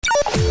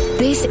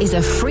This is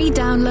a free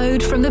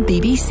download from the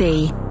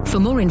BBC. For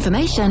more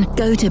information,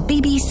 go to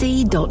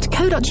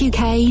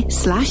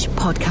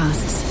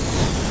bbc.co.uk/podcasts.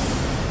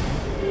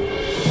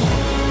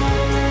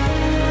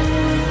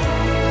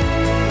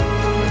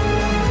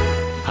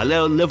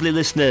 Hello, lovely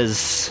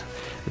listeners.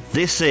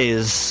 This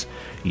is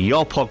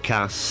your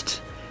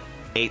podcast.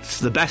 It's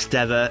the best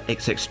ever.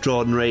 It's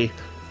extraordinary.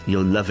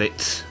 You'll love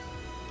it.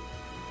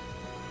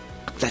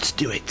 Let's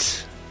do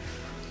it.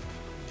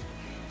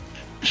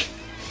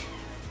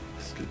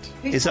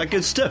 Is that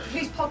good stuff?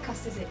 Whose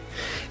podcast is it?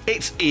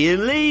 It's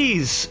Ian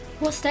Lee's.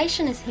 What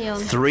station is he on?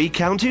 Three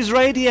Counties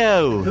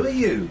Radio. Who are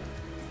you?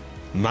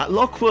 Matt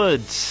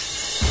Lockwood.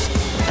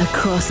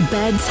 Across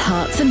beds,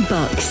 hearts and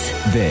bucks.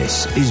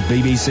 This is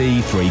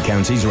BBC Three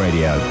Counties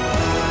Radio.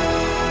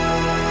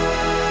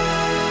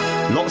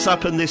 Lots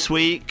happened this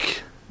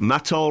week.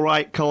 Matt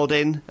Allwright called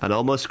in and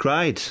almost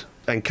cried.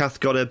 And Kath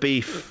got her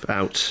beef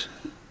out.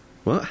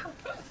 What?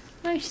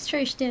 No, it's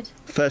true, she did.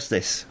 First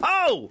this.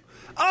 Oh!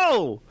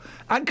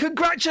 And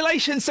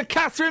congratulations to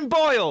Catherine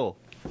Boyle!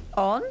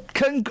 On?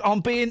 On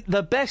being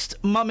the best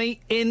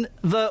mummy in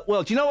the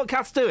world. Do you know what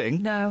Kath's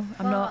doing? No,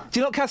 I'm not. Do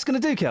you know what Kath's going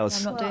to do, Kels?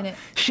 I'm not doing it.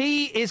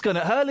 She is going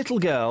to... One of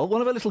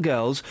her little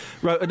girls,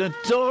 wrote an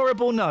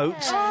adorable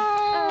note...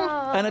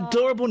 An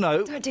adorable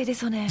note... Don't do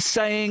this on air.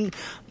 ...saying...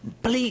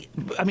 Please...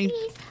 I mean...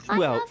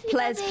 well...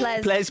 Ples.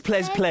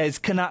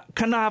 Can I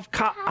have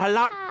cat... I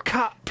like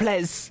cat,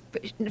 ples.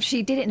 But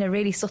she did it in a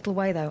really subtle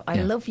way, though. I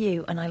love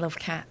you and I love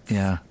cats.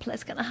 Yeah.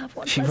 Ples, can I have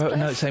one? She wrote a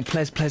note saying,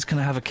 Ples, can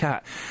I have a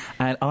cat?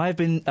 And I've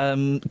been...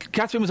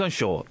 Catherine was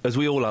unsure, as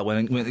we all are,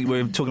 when we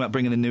were talking about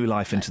bringing a new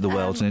life into the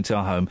world and into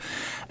our home.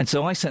 And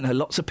so I sent her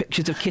lots of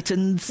pictures of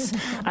kittens,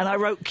 and I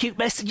wrote cute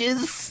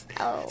messages.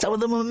 Oh. Some of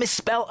them were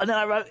misspelt, and then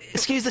I wrote,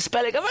 excuse the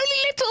spelling, I'm only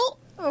little.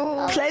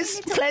 Oh,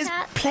 Ples,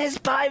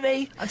 buy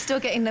me. I'm still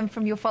getting them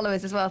from your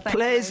followers as well, thanks.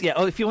 Ples, yeah.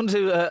 Oh, if you want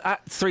to,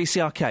 at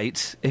 3CR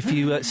Kate, if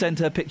you send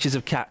her pictures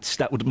of cats,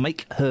 that would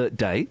make her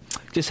day.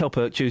 Just help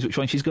her choose which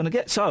one she's going to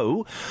get.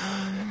 So,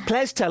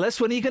 Ples, tell us,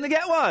 when are you going to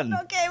get one?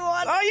 Not getting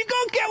one. Oh, you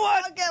got to get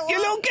one. Your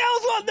little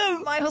girls want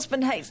them. My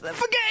husband hates them.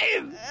 Forget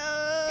him.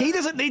 He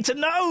doesn't need to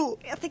know.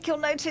 I think he'll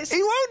notice.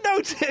 He won't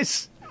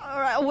notice. All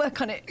right, I'll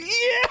work on it.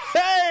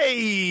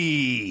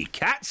 Yay!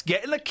 Cat's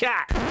getting a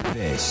cat.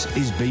 This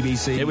is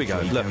BBC Here we go.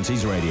 Three Look.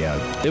 Counties Radio.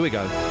 Here we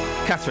go.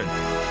 Catherine,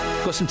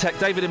 got some tech.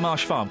 David in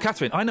Marsh Farm.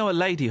 Catherine, I know a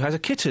lady who has a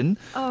kitten.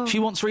 Oh. She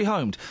wants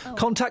rehomed. Oh.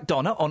 Contact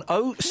Donna on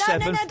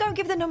 07... No, don't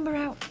give the number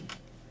out.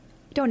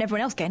 You don't want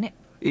everyone else getting it.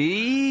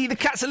 The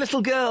cat's a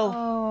little girl.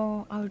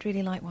 Oh, I would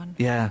really like one.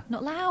 Yeah.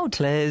 Not loud.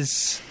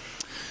 Ples.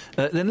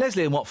 Then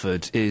Leslie in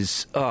Watford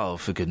is... Oh,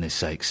 for goodness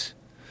sakes.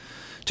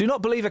 Do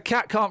not believe a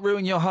cat can't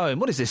ruin your home.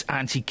 What is this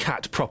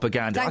anti-cat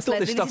propaganda? Thanks, I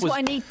thought Leslie. this This is what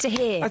I need to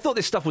hear. I thought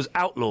this stuff was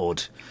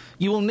outlawed.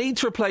 You will need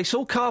to replace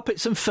all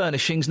carpets and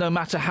furnishings no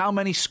matter how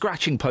many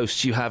scratching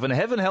posts you have, and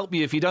heaven help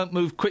you if you don't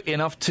move quickly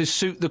enough to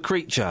suit the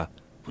creature.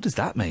 What does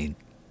that mean?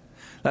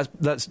 That's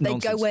They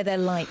nonsense. go where they're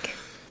like.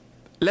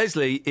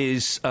 Leslie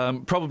is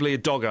probably a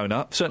dog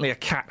owner, certainly a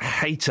cat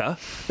hater.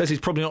 Leslie's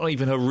probably not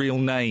even her real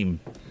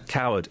name. A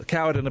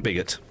coward and a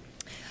bigot.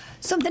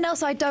 Something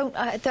else I don't...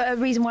 the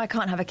reason why I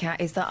can't have a cat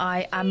is that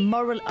I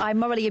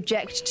morally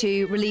object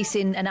to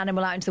releasing an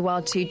animal out into the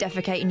wild to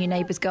defecate in your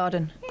neighbour's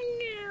garden.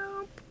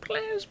 No,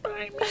 please,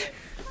 baby.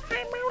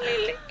 I'm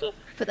only little.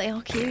 But they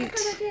are cute.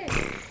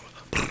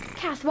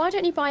 Kath, why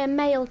don't you buy a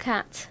male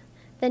cat?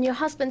 Then your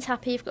husband's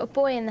happy you've got a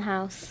boy in the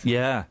house.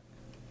 Yeah.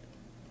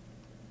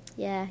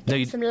 Yeah, No,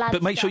 get some lad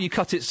but make sure stuff. you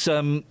cut its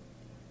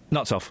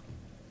nuts off.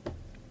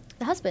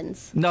 The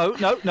husband's? No.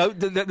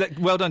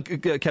 Well done,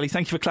 Kelly.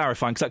 Thank you for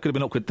clarifying, because that could have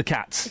been awkward. The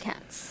cats. The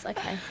cats,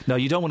 OK. No,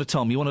 you don't want a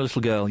Tom. You want a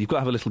little girl. You've got to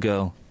have a little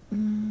girl.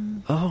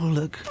 Oh,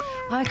 look.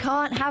 I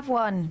can't have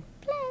one.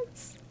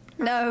 Please.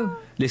 No.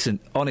 Listen,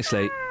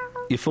 honestly,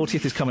 your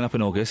 40th is coming up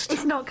in August.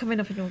 It's not coming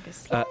up in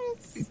August.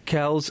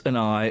 Kels and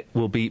I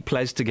will be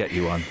pleased to get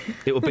you one.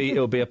 It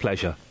will be a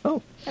pleasure.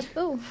 Oh.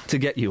 To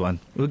get you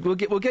one. We'll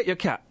get your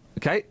cat.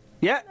 Okay?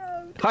 Yeah.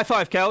 High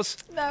five, Kels.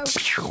 No.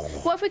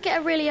 What if we get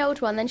a really old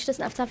one, then she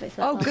doesn't have to have it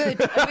for that Oh, long?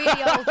 good. A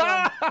really old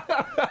one.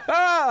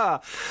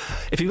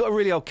 If you've got a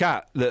really old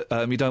cat that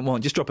you don't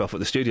want, just drop it off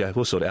at the studio.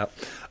 We'll sort it out.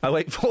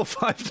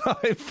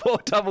 08459 4...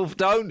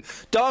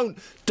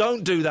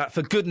 Don't do that,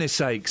 for goodness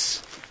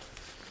sakes.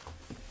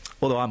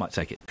 Although I might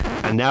take it.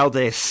 And now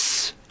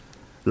this.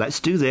 Let's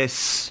do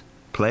this.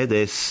 Play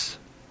this.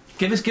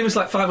 Give us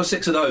like 5 or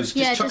 6 of those.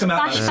 Yeah, chuck just them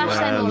out. bash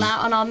them all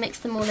out and I'll mix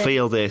them all in.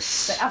 Feel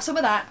this. Have some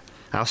of that.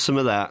 Have some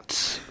of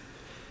that.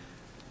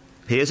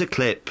 Here's a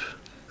clip.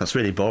 That's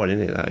really boring,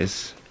 isn't it, that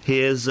is?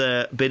 Here's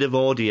a bit of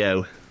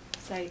audio.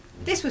 Say,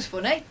 this was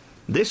funny.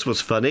 This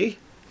was funny.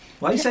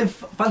 Why are you saying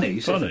funny?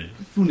 Funny.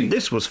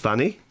 This was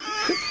funny.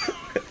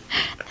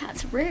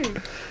 That's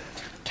rude.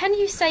 Can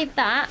you say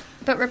that,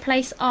 but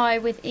replace I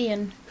with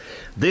Ian?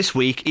 This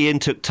week, Ian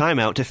took time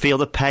out to feel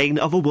the pain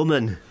of a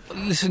woman.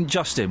 listen,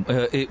 Justin,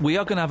 we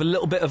are going to have a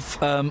little bit of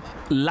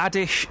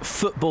laddish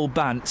football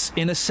bants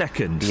in a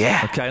second.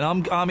 Yeah. Okay,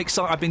 and I'm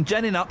excited. I've been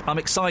genning up. I'm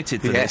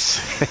excited for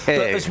Yes. this. But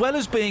as well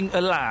as being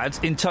a lad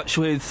in touch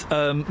with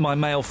my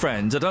male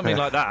friends, I don't mean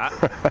like that.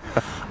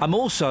 I'm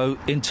also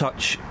in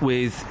touch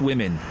with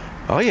women.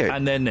 Are you?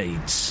 And their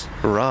needs.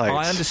 Right.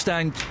 I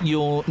understand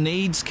your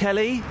needs,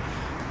 Kelly.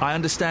 I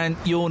understand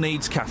your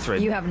needs,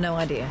 Catherine. You have no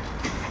idea.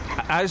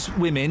 As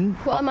women,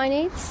 What are my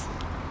needs?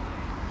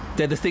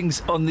 they're the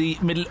things on the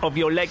middle of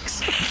your legs.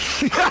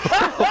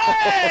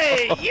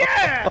 Hey!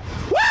 Yeah!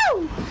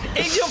 Woo!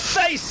 In your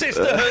face,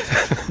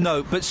 sisterhood!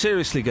 No, but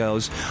seriously,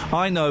 girls,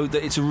 I know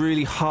that it's a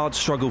really hard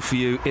struggle for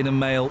you in a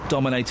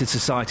male-dominated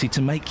society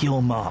to make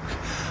your mark.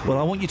 Well,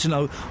 I want you to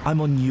know I'm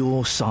on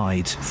your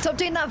side. Stop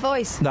doing that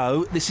voice.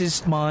 No, this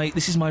is my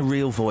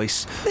real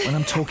voice when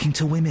I'm talking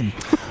to women.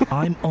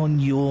 I'm on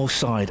your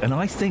side, and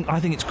I think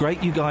it's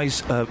great. You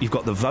guys, you've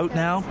got the vote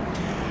now.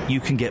 You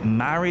can get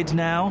married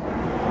now,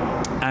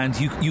 and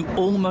you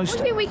almost.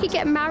 What do you mean we could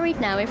get married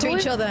now? If To we-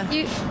 each other.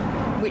 You,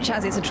 Which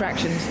has its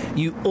attractions.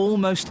 You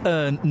almost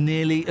earn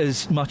nearly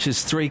as much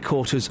as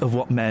 3/4 of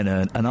what men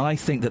earn, and I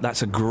think that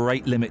that's a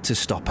great limit to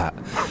stop at.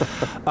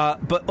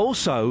 But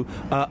also,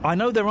 I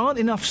know there aren't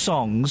enough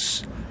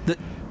songs that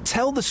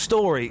tell the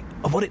story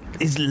of what it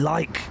is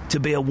like to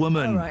be a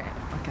woman. All right.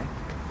 Okay.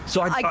 So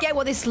I get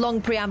what this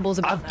long preamble's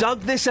about. I've dug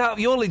this out.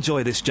 You'll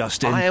enjoy this,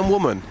 Justin. I am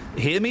woman.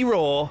 Hear me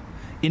roar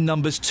in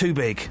numbers too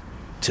big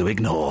to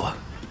ignore.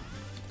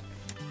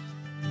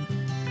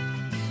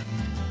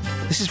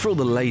 This is for all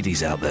the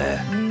ladies out there.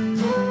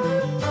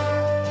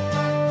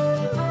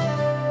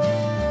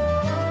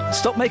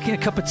 Stop making a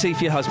cup of tea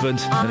for your husband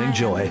and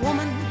enjoy.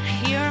 Woman,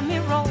 hear me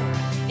roar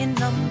in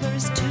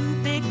numbers too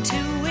big to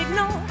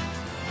ignore.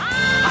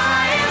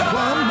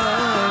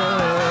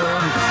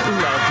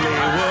 Lovely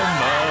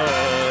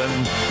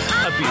woman,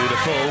 a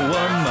beautiful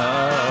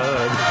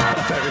woman,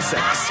 a very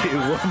sexy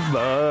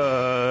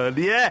woman.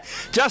 Yeah,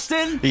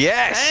 Justin.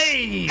 Yes.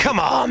 Hey, Come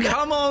on.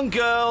 come on,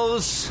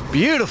 girls.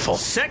 Beautiful.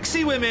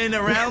 Sexy women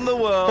around the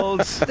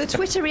world. The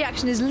Twitter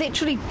reaction is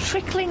literally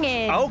trickling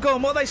in. Oh, go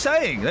on. What are they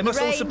saying? They must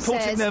all Rain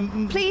supporting says,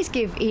 them. Please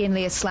give Ian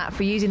Lee a slap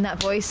for using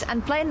that voice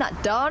and playing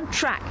that darn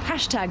track.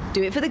 Hashtag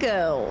do it for the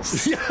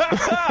girls. Do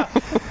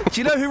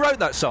you know who wrote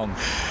that song?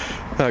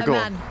 No, A go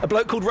man. A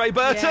bloke called Ray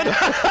Burton.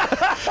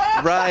 Yeah.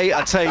 on. Ray,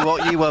 I tell you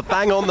what, you were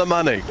bang on the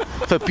money.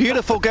 For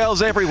beautiful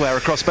girls everywhere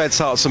across beds,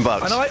 hearts and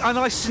bucks. And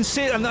I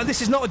sincerely, and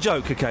this is not a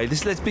joke, okay?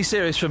 Let's be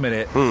serious for a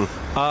minute.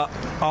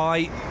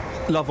 I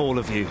love all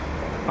of you.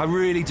 I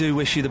really do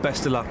wish you the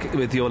best of luck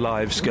with your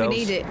lives, girls.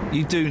 need it.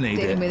 You do need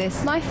Dealing it. with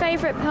this. my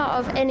favourite part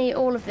of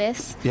all of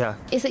this Yeah.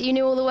 is that you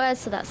knew all the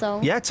words to that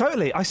song. Yeah,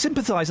 totally. I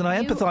sympathise and I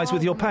You empathise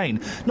with are your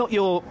pain. Not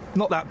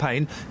that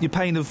pain. Your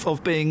pain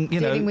of being,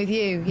 Dealing with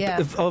you, yeah.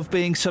 of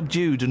being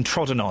subdued and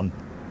trodden on.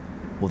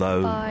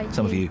 Although By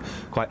some of you. you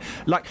quite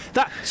like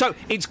that. So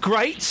it's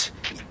great.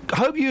 I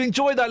hope you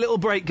enjoyed that little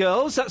break,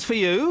 girls. That's for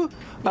you.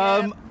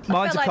 I Mine's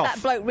felt a like cough.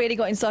 that bloke really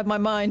got inside my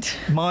mind.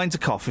 Mine's a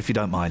cough, if you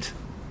don't mind.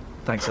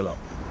 Thanks a lot.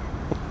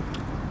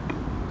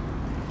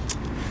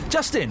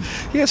 Justin,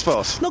 Yes,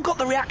 boss. not got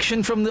the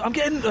reaction from I'm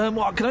getting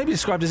what can only be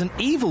described as an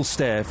evil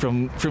stare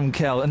from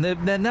Kel, and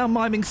they're now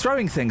miming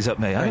throwing things at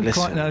me. I don't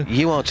Listen, quite know.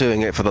 you are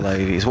doing it for the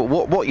ladies.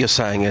 What you're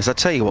saying is, I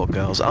tell you what,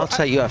 girls, I'll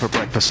take you out for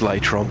breakfast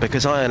later on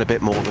because I earn a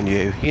bit more than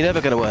you. You're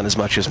never going to earn as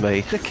much as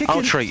me. They're kicking-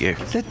 I'll treat you.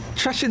 They're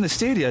trashing the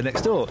studio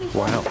next door.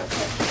 Wow.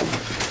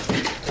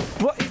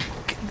 What,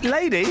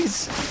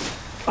 ladies?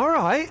 All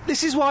right.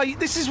 This is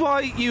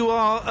why you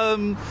are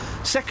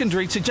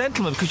secondary to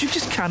gentlemen, because you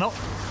just cannot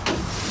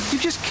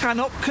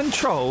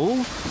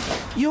control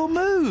your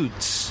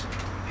moods.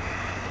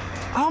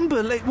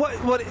 Unbelievable.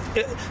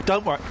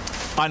 Don't worry.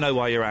 I know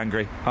why you're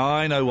angry.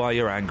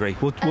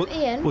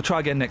 Ian? We'll try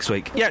again next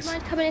week. Would Yes. you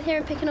mind coming in here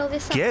and picking all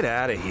this up? Get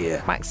out of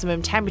here.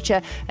 Maximum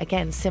temperature,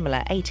 again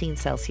similar, 18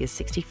 Celsius,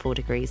 64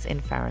 degrees in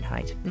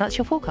Fahrenheit. And that's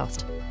your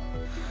forecast.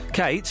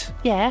 Kate,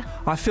 Yeah,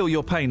 I feel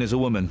your pain as a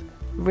woman.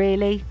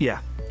 really? Yeah.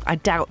 I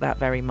doubt that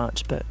very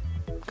much, but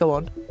go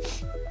on.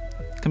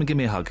 Come and give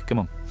me a hug. Come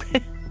on.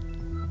 There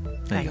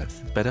you go. Thanks.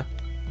 Better?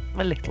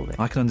 A little bit.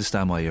 I can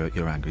understand why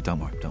you're angry. Don't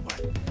worry.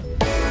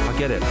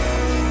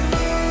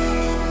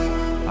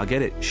 I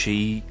get it.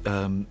 She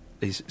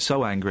is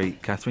so angry,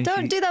 Catherine.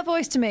 Don't do that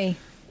voice to me.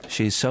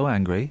 She is so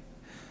angry.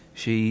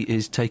 She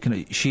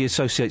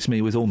associates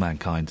me with all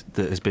mankind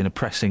that has been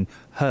oppressing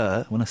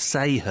her. When I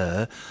say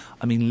her,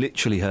 I mean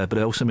literally her, but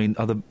I also mean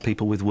other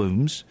people with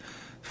wombs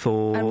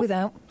And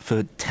without.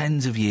 for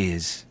tens of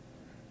years,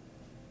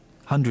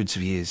 hundreds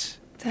of years.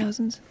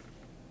 Thousands.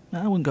 No,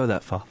 I wouldn't go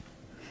that far.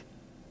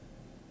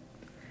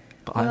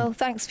 But Well,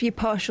 thanks for your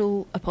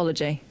partial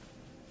apology.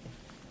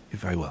 you're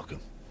very welcome,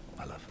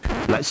 my love.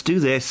 Let's do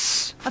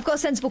this. I've got a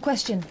sensible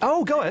question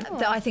Oh, go ahead.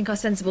 that I think our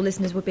sensible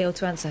listeners would be able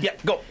to answer. Yeah,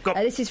 go.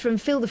 This is from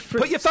Phil the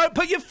Fruit.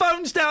 Put your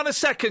phones down a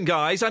second,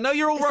 guys. I know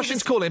you're all This is rushing a-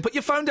 to call in. Put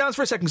your phone down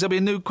for a second, 'cause there'll be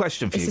a new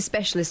question for It's you. a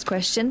specialist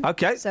question.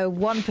 Okay. So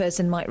one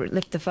person might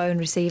lift the phone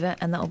receiver,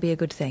 and that'll be a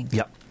good thing.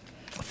 Yep.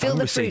 Phil Phone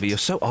the receiver. Fruit. You're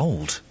so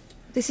old.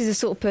 This is the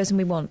sort of person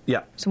we want.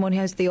 Yeah. Someone who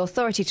has the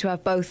authority to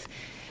have both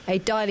a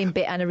dialing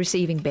bit and a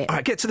receiving bit. All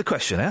right, get to the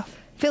question now.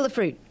 Feel the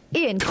fruit.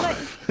 Ian, can I...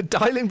 A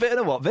dialing bit and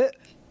a what bit?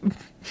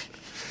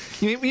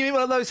 You mean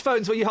one of those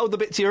phones where you hold the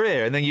bit to your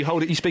ear and then you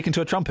hold it, you speak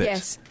into a trumpet?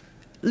 Yes.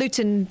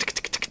 Luton...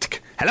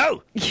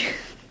 Hello?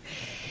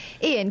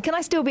 Ian, can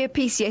I still be a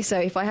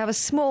PCSO if I have a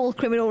small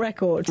criminal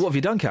record? What have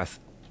you done, Kath?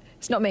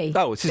 It's not me.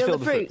 Oh, it's just Feel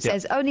the fruit. Yeah.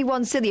 Says only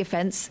one silly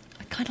offence.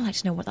 I'd kind of like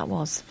to know what that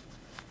was.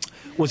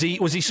 Was he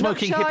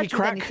smoking Not charged hippie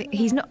crack? with anything.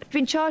 He's not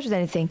been charged with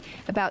anything.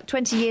 About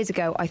 20 years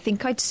ago, I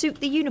think I'd suit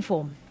the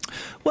uniform.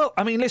 Well,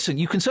 I mean, listen,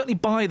 you can certainly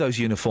buy those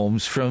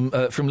uniforms from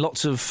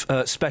lots of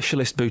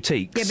specialist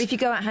boutiques. Yeah, but if you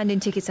go out handing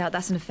tickets out,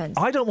 that's an offence.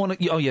 I don't want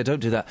to... Oh, yeah, don't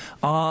do that.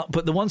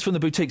 But the ones from the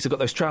boutiques have got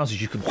those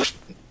trousers you can...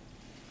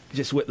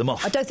 just whip them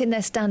off. I don't think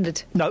they're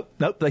standard. No,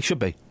 they should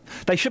be.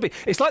 They should be.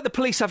 It's like the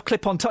police have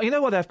clip-on ties. You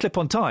know why they have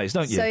clip-on ties,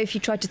 don't you? So if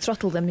you tried to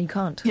throttle them, you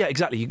can't. Yeah,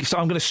 exactly. So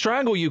I'm going to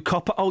strangle you,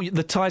 copper. Oh,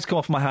 the ties come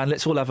off my hand.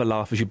 Let's all have a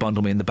laugh as you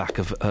bundle me in the back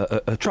of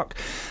a truck.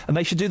 And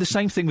they should do the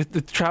same thing with the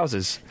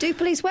trousers. Do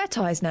police wear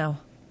ties now?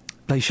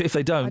 They should. If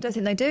they don't... I don't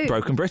think they do.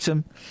 Broken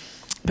Britain.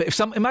 But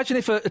imagine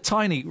if a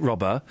tiny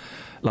robber,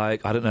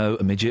 like, I don't know,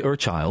 a midget or a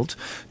child,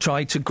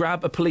 tried to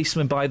grab a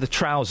policeman by the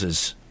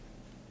trousers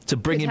to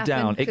bring him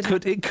down.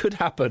 It could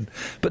happen.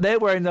 But they're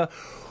wearing the...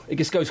 It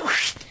just goes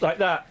whoosh, like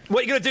that. What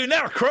are you going to do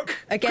now, crook?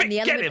 Again, Quick, the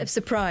element of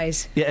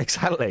surprise. Yeah,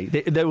 exactly.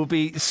 They will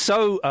be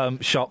so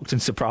shocked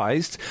and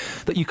surprised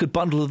that you could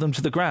bundle them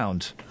to the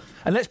ground.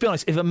 And let's be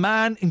honest, if a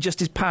man in just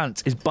his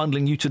pants is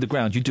bundling you to the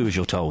ground, you do as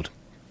you're told.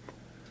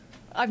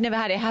 I've never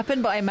had it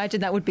happen, but I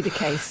imagine that would be the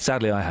case.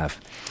 Sadly, I have.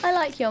 I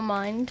like your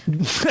mind.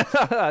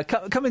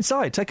 Come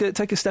inside. Take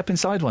a step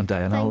inside one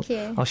day, and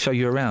I'll show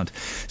you around.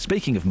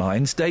 Speaking of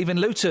minds, Dave in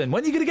Luton.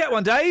 When are you going to get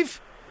one,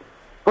 Dave?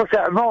 What's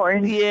that,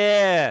 mine?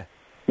 Yeah.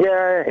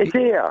 Yeah, it's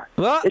here.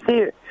 What? It's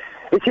here.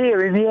 It's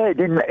here in the head,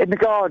 in the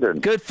garden.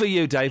 Good for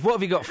you, Dave. What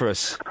have you got for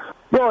us?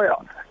 Right,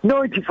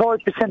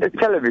 95% of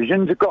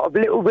televisions have got a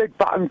little red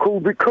button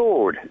called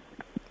record.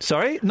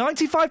 Sorry?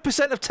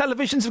 95% of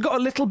televisions have got a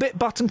little bit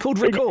button called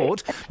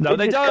record? No,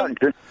 they don't.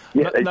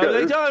 Yeah, No,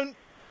 they don't.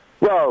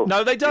 Well...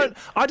 No, they don't.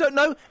 I don't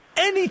know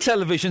any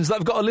televisions that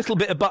have got a little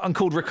bit of button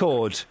called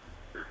record.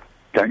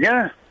 Don't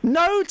you?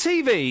 No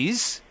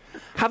TVs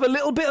have a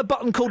little bit of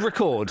button called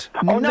record.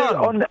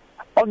 None.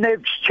 On their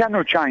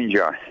channel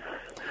changer.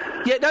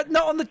 Yeah,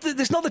 not on the.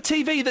 It's not the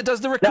TV that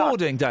does the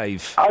recording,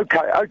 Dave.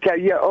 Okay,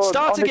 yeah.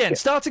 Start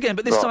again,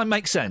 but this time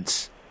make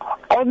sense.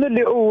 On the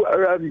little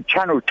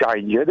channel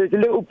changer, there's a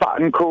little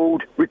button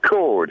called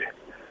record.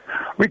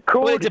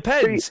 Record. Well, it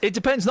depends. It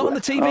depends. Not on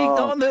the TV.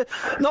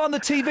 Not on the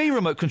TV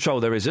remote control.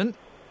 There isn't.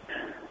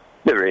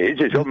 There is.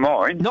 It's on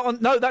mine.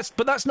 That's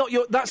not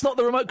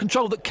the remote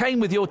control that came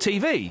with your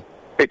TV.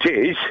 It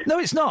is. No,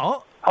 it's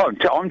not.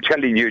 I'm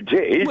telling you, it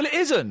is. Well, it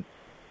isn't.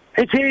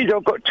 It is.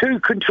 I've got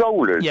two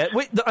controllers. Yeah,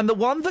 and the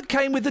one that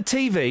came with the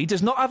TV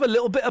does not have a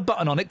little bit of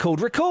button on it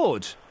called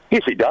record.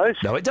 Yes, it does.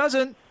 No, it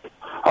doesn't.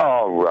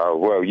 Oh,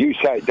 well, you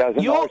say it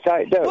doesn't, I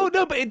say it does. Well,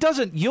 no, but it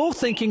doesn't. You're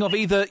thinking of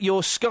either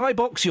your Sky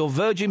box, your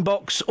Virgin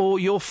box, or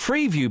your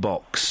Freeview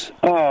box.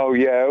 Oh,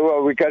 yeah,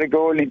 well, we're going to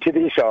go on into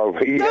this, are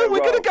we? No, we're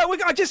going to go...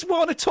 I just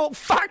want to talk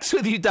facts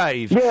with you,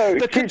 Dave. Yeah,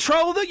 the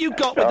control that you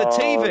got with the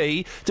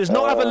TV does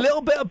not have a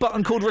little bit of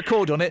button called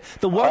record on it.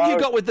 The one you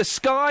got with the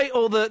Sky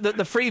or the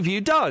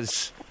Freeview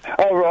does.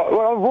 All right,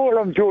 well, what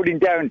I'm drawing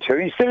down to,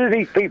 instead of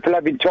these people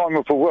having time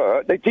off of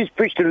work, they just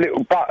push the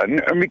little button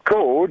and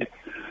record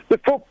the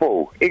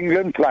football,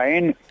 England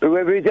playing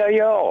whoever they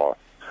are.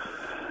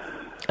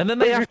 And then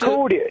they have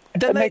record it.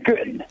 Then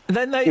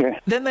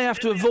they have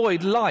to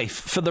avoid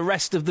life for the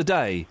rest of the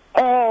day.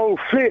 Oh,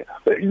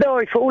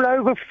 life all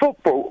over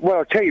football. Well,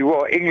 I'll tell you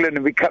what, England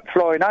will be kept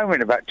flying home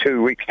in about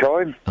 2 weeks'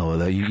 time. Oh,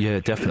 well,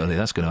 yeah, definitely,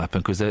 that's going to happen,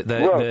 because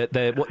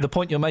the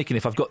point you're making,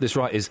 if I've got this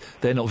right, is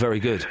they're not very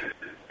good.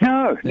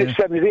 No, it's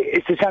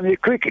the same as the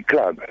cricket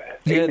club.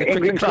 Yeah, the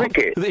England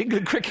cricket. The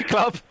England Cricket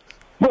Club.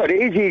 Well, it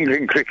is the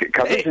England Cricket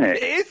Club, isn't it?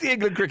 It is the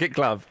England Cricket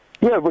Club.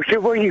 Yeah, but so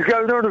what are you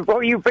going on? What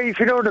are you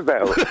beefing on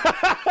about? Dave,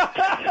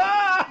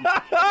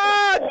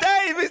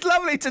 it's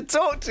lovely to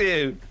talk to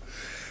you.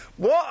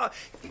 What,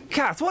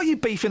 Kath? What are you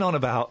beefing on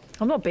about?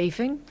 I'm not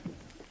beefing.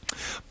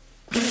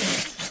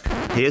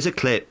 Here's a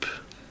clip.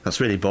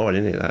 That's really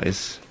boring, isn't it? That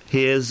is.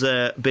 Here's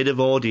a bit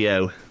of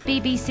audio.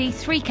 BBC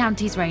Three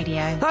Counties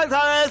Radio. Thanks,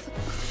 Alice.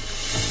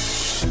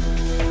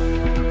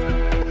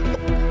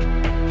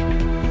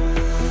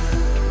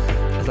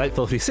 It's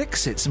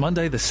 8:46. It's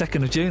Monday, the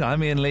 2nd of June.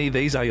 I'm Ian Lee.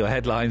 These are your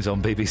headlines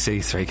on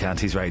BBC Three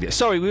Counties Radio.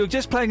 Sorry, we were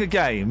just playing a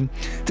game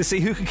to see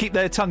who could keep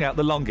their tongue out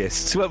the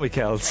longest, weren't we,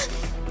 Kels?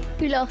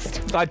 Who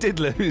lost? I did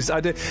lose.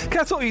 I did.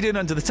 Kath, what were you doing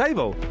under the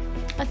table?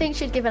 I think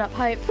she'd given up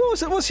hope.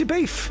 What's your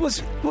beef?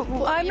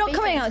 I'm not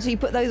coming out until you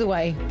put those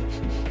away.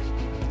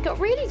 It got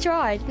really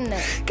dry, didn't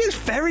it? It gets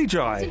very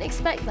dry. I didn't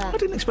expect that. I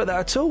didn't expect that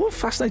at all. What a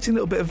fascinating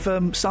little bit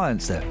of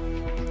science there.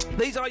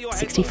 These are your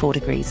 64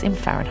 degrees in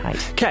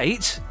Fahrenheit.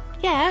 Kate?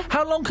 Yeah?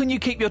 How long can you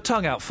keep your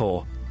tongue out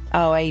for?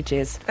 Oh,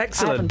 ages.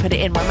 Excellent. I haven't put it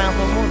in my mouth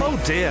all morning. Oh,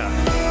 dear.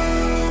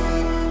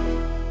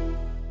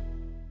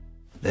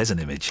 There's an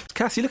image.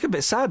 Kath, you look a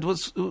bit sad.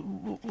 What's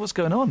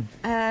going on?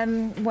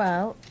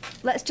 Well,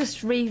 let's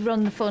just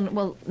rerun the fun.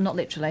 Well, not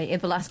literally, in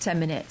the last 10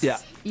 minutes. Yeah.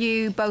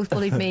 You both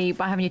bullied me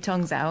by having your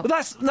tongues out.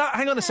 Well,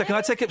 hang on a second.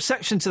 I take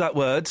exception to that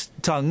word,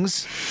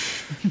 tongues.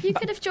 You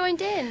could have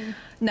joined in.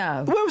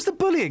 No. Where was the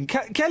bullying?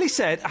 Kelly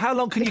said, how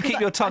long can you keep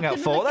your tongue out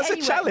for? That's a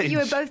challenge. You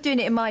were both doing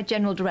it in my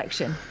general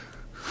direction.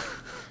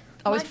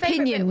 I was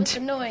pinioned. Was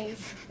the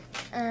noise.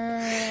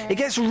 It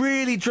gets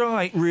really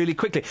dry really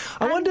quickly.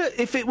 I wonder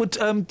if it would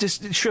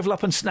just shrivel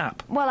up and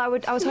snap. Well, I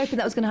was hoping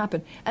that was going to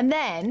happen. And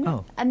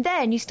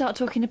then you start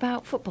talking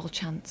about football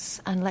chants,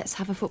 and let's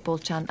have a football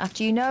chant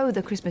after you know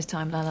the Christmas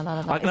time. La la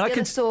la la. It's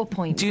a sore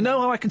point. Do you know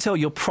how I can tell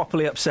you're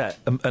properly upset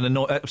and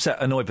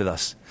annoyed with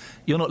us?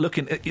 You're not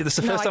looking. That's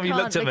the first time you've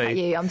looked at me. At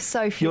you. I'm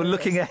so furious. You're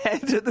looking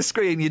ahead at the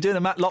screen. You're doing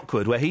a Matt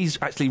Lockwood where he's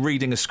actually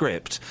reading a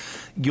script.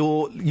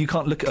 You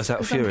can't look at us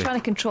out of fury. I'm trying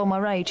to control my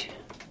rage.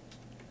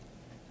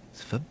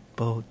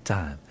 Football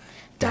time.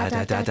 Da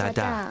da da da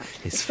da.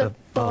 It's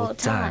football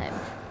time.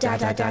 Da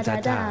da da da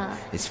da.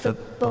 It's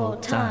football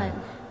time.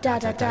 Da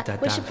da da da.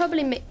 We should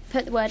probably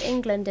put the word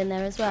England in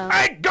there as well.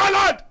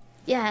 England!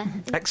 Yeah.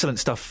 Excellent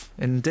stuff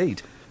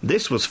indeed.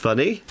 This was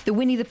funny. The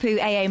Winnie the Pooh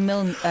A.A.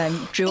 Milne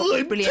drill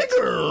was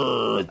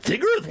brilliant.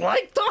 Tigger's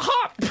like the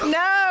hop.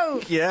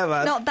 No! Yeah,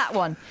 man. Not that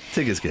one.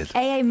 Tigger's good.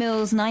 A.A.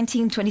 Milne's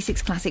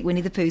 1926 classic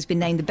Winnie the Pooh has been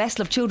named the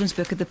best-loved children's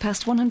book of the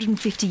past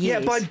 150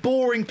 years. Yeah, by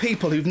boring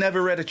people who've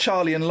never read a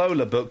Charlie and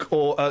Lola book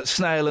or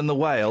Snail and the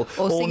Whale.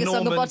 Or Sing a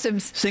Song of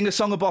Bottoms. Sing a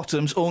Song of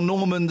Bottoms or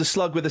Norman the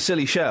Slug with a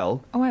Silly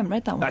Shell. Oh, I haven't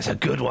read that one. That's a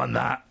good one,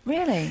 that.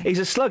 Really? He's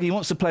a slug. He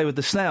wants to play with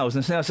the snails.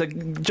 And the snail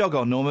said, jog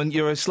on, Norman,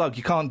 you're a slug.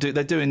 You can't do...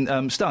 They're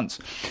doing stunts.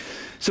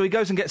 So he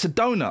goes and gets a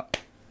donut.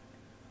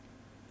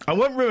 I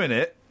won't ruin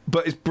it,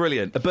 but it's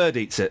brilliant. A bird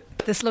eats it.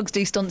 The slugs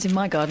do stunts in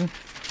my garden.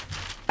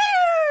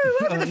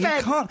 Over the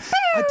fence.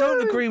 I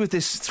don't agree with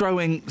this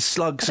throwing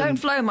slugs. I don't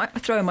throw them,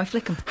 I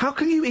flick them. How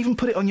can you even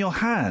put it on your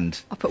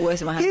hand? I put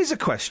words in my hand. Here's a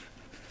question.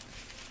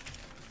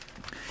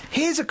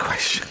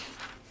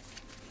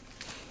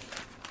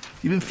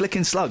 You've been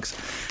flicking slugs.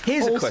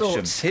 Here's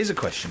a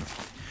question.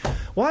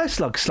 Why are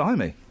slugs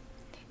slimy?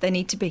 They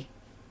need to be.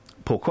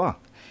 Pourquoi?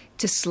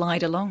 To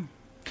slide along.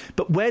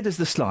 But where does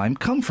the slime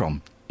come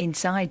from?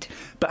 Inside.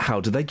 But how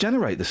do they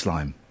generate the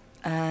slime?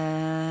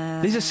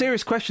 These are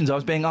serious questions I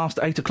was being asked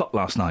at 8 o'clock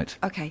last night.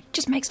 OK,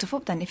 just make stuff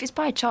up then. If it's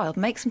by a child,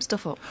 make some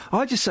stuff up.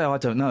 I just say I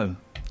don't know.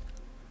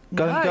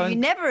 You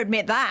never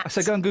admit that. I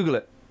say go and Google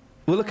it.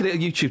 We'll look at it on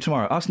YouTube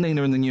tomorrow. Ask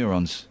Nina and the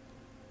neurons.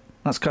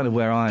 That's kind of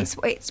where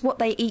It's what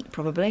they eat,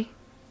 probably,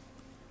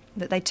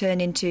 that they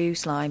turn into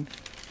slime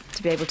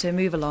to be able to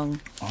move along.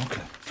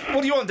 OK.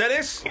 What do you want,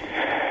 Dennis?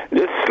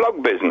 This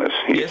slug business,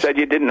 you said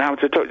you didn't have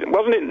to touch it.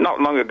 Wasn't it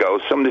not long ago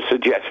somebody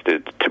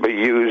suggested to be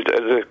used as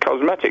a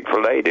cosmetic for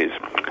ladies?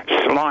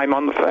 Slime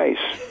on the face.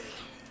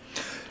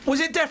 Was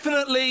it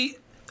definitely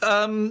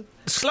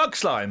slug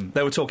slime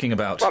they were talking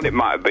about? Well, it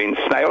might have been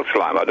snail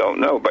slime, I don't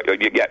know, but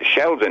you get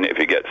shells in it if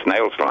you get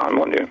snail slime,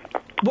 won't you?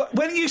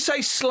 When you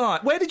say slime,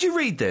 where did you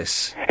read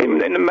this? In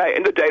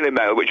the Daily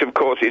Mail, which of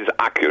course is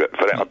accurate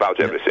for about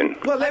everything.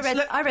 Well,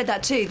 I read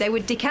that too. They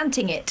were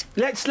decanting it.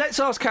 Let's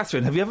ask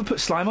Catherine. Have you ever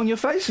put slime on your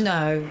face?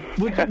 No.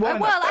 Why not?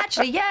 Well,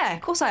 actually, yeah.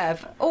 Of course I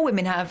have. All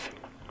women have.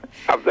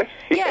 Have they?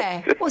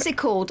 Yeah. What's it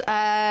called?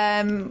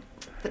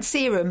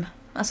 Serum.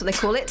 That's what they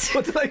call it.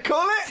 What do they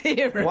call it?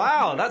 Serum.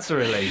 Wow, that's a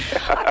relief.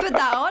 I put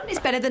that on. It's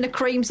better than a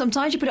cream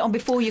sometimes. You put it on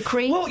before your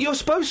cream. Well, you're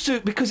supposed to,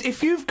 because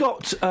if you've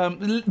got...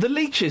 the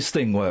leeches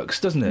thing works,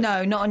 doesn't it?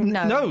 No, not on...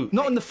 No,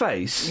 not in the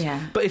face.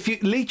 Yeah. But if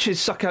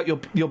leeches suck out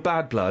your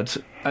bad blood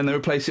and they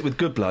replace it with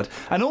good blood.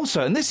 And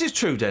also, and this is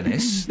true,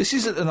 Dennis, this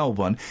is an old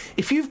one,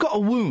 if you've got a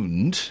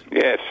wound...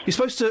 Yes. You're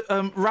supposed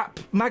to wrap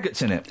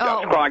maggots in it.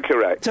 That's quite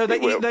correct. So they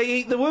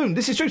eat the wound.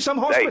 This is true. Some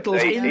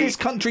hospitals in this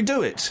country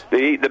do it.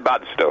 They eat the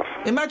bad stuff.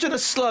 Imagine a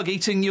slug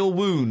eating your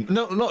wound.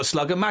 No, not a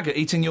slug, a maggot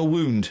eating your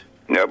wound.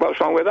 No, what's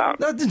wrong with that?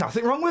 There's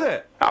nothing wrong with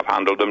it. I've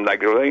handled them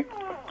regularly.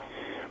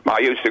 I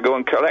used to go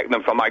and collect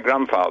them for my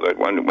grandfather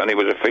when he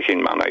was a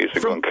fishing man. I used to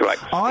go and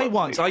collect.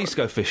 I used to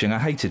go fishing. I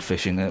hated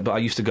fishing, but I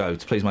used to go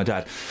to please my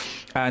dad.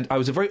 And I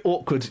was a very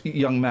awkward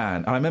young man.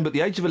 And I remember at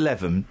the age of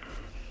 11,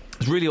 it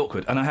was really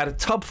awkward. And I had a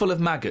tub full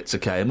of maggots,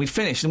 OK? And we'd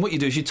finished. And what you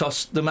do is you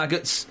toss the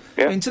maggots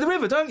into the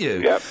river, don't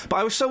you? Yep. But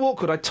I was so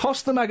awkward, I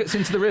tossed the maggots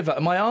into the river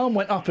and my arm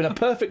went up in a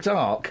perfect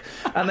arc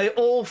and they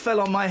all fell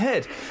on my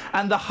head.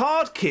 And the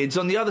hard kids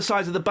on the other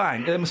side of the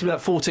bank, they must be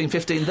about 14,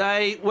 15,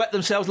 they wet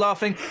themselves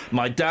laughing.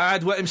 My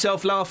dad wet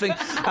himself laughing.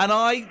 And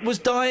I was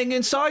dying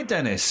inside,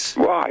 Dennis.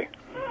 Why?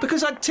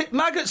 Because I'd tipped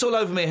maggots all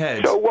over my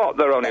head. So what?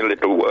 They're only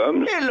little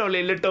worms. They're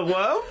only little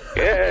worm.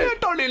 Yeah. They're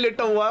only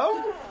little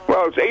worm.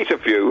 Well, eat a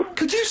few.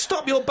 Could you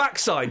stop your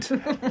backside?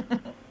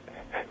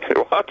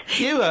 What?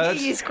 You heard. I can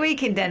hear you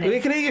squeaking, Dennis. We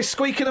can hear you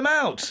squeaking them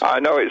out. I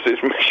know, it's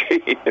this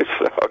machine.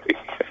 Sorry.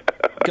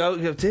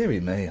 Go, dearie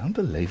me,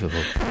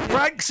 unbelievable.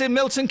 Frank's in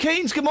Milton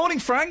Keynes. Good morning,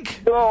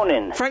 Frank. Good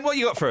morning. Frank, what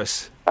you got for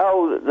us?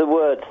 Oh, the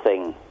word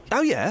thing.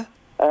 Oh, yeah?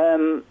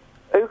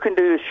 Who can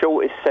do the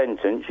shortest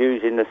sentence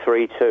using the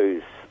 3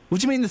 twos?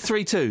 What do you mean the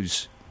 3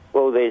 twos?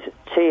 Well, there's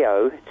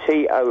T-O,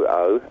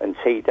 T-O-O and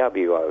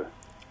T-W-O.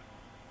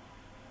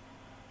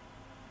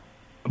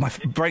 My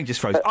brain just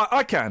froze.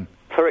 I can.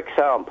 For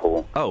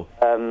example... Oh.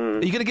 Are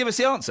you going to give us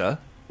the answer?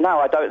 No,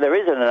 I don't. There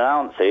isn't an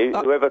answer.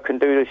 Whoever can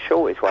do the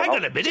shortest one. Hang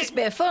on a minute. Just a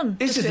bit of fun.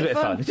 It's just a bit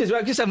of fun. It's just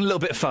having a little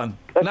bit of fun.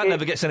 And that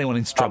never gets anyone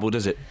into trouble,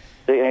 does it?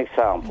 An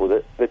example,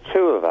 that the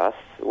two of us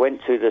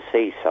went to the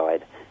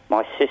seaside.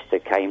 My sister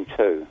came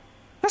too.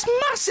 That's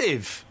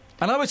massive!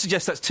 And I would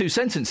suggest that's 2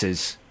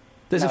 sentences.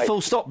 There's a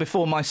full stop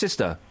before my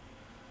sister.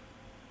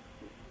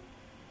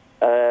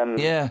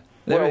 Yeah,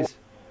 there is.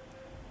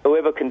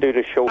 Whoever can do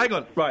the shortest... Hang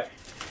on, right.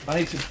 I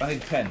need a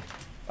pen.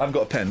 I haven't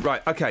got a pen.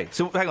 Right, OK.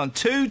 So, hang on.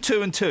 2,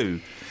 2 and 2.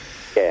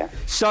 Yeah.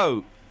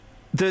 So,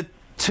 the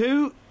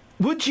 2...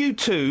 Would you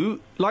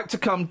two like to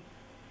come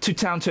to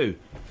town too?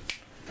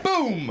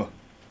 Boom!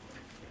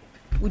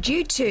 Would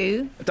you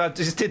two... I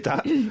just did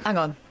that. Hang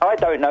on. I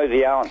don't know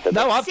the answer.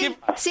 No, I've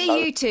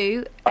See you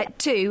two at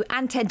 2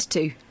 and 10 to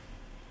 2.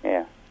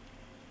 Yeah.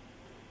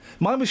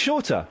 Mine was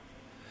shorter.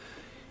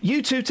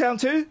 You two town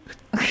too?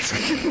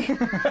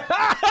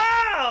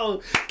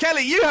 Oh!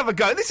 Kelly, you have a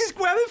go. This is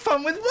having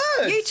fun with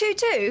words. You two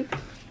too?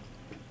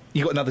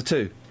 You got another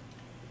 2.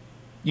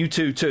 You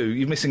two.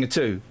 You're missing a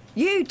 2.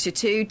 You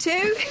two.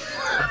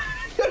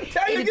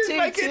 You're just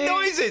making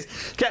noises.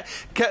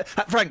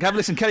 Frank, have a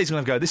listen. Kelly's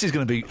going to have a go. This is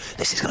going to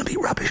be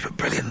rubbish, but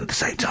brilliant at the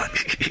same time.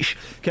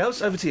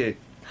 Kels, over to you.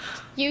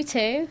 You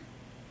two.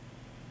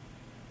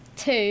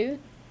 2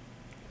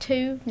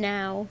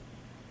 now.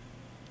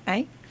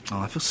 Eh? Oh,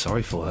 I feel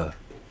sorry for her.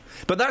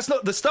 But that's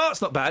not... The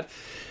start's not bad.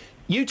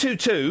 You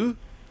two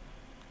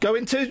go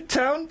into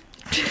town?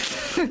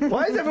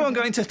 Why is everyone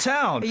going to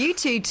town? Are you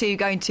two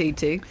going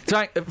to?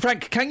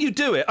 Frank, can you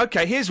do it?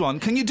 OK, here's one.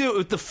 Can you do it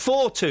with the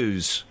 4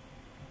 2s?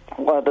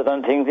 Well, I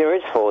don't think there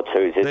is 4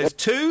 2s, is There's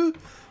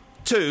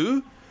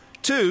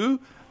 2,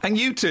 and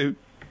you two.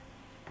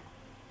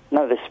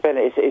 No, the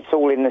spelling, it's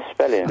all in the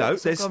spelling. No,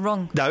 there's...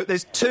 wrong. No,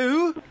 there's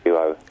 2.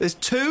 There's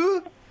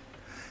 2.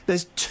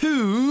 There's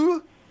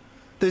 2.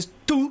 There's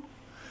 2.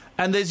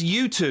 And there's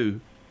you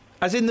two.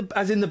 As in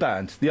the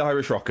band, the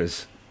Irish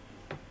Rockers.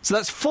 So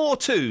that's 4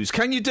 2s.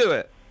 Can you do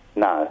it?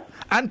 No.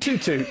 And 2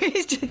 2.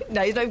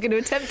 No, he's not going to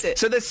attempt it.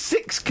 So there's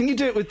 6. Can you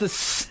do it with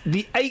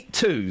the 8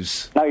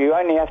 2s? No, you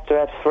only have to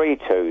have 3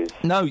 2s.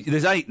 No,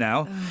 there's 8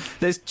 now.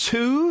 There's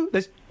 2.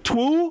 There's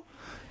 2.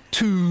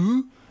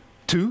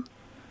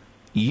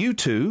 You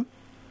two.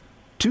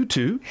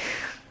 2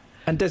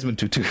 and Desmond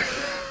 2.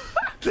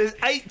 There's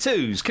 8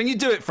 2s. Can you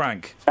do it,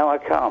 Frank? No, I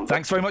can't.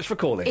 Thanks very much for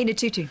calling. In a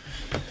 2.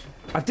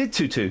 I did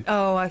 2.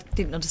 Oh, I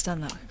didn't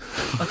understand that.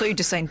 I thought you were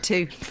just saying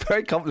 2.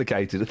 Very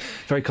complicated.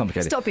 Very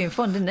complicated. Stopped being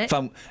fun, didn't it?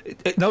 Fun.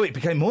 No, it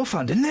became more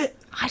fun, didn't it?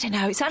 I don't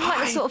know. It sounded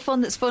like the sort of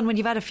fun that's fun when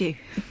you've had a few.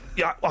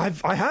 Yeah,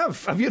 I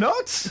have. Have you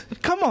not?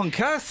 Come on,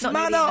 Kath.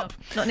 Man up.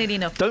 Not nearly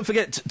enough. Don't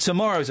forget,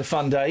 tomorrow's a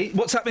fun day.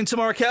 What's happening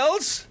tomorrow,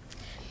 Kels?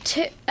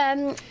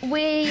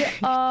 We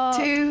are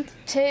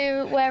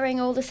two wearing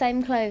all the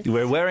same clothes.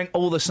 We're wearing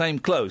all the same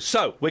clothes.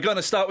 So, we're going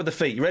to start with the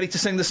feet. You ready to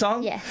sing the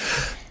song?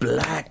 Yes.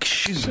 Black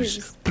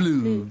shoes,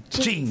 blue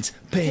jeans,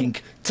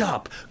 pink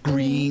top,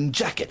 green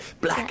jacket.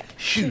 Black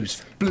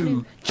shoes,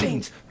 blue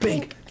jeans,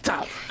 pink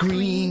top,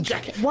 green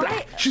jacket.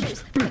 Black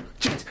shoes, blue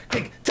jeans,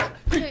 pink top,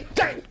 green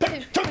jacket.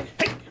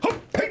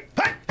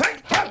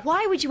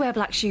 Why would you wear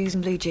black shoes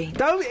and blue jeans?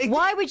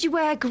 Why would you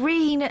wear a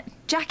green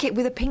jacket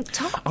with a pink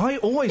top? I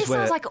always wear...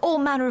 This sounds like all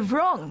manner of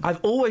wrong. I've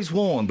always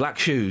worn black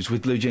shoes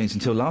with blue jeans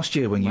until last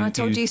year when I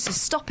told you to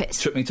stop it.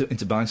 Took me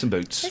into buying some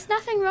boots. There's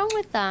nothing wrong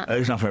with that.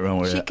 There's nothing wrong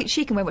with it.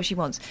 She can wear what she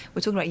wants.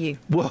 We're talking about you.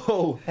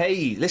 Whoa,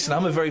 hey, listen,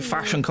 I'm a very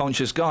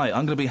fashion-conscious guy.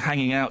 I'm going to be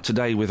hanging out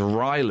today with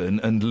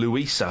Rylan and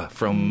Louisa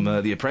from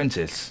The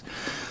Apprentice.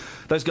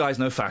 Those guys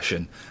know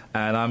fashion,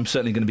 and I'm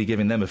certainly going to be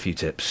giving them a few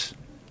tips.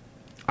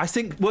 I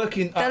think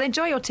working... They'll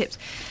enjoy your tips,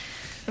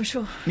 I'm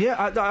sure.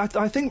 Yeah,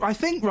 I think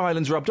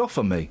Rylan's rubbed off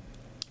on me.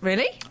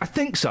 Really? I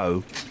think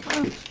so.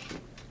 Oh.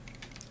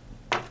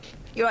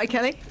 You all right,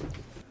 Kelly?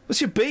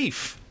 What's your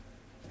beef?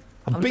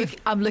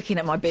 I'm looking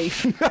at my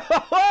beef.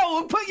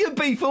 Oh, put your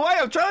beef away.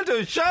 I'm trying to do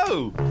a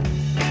show.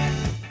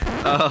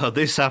 Oh,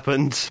 this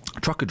happened.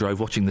 A trucker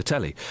drove watching the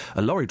telly.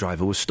 A lorry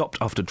driver was stopped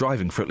after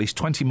driving for at least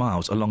 20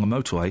 miles along a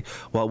motorway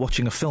while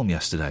watching a film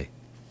yesterday.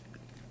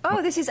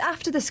 Oh, this is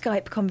after the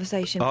Skype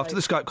conversation. After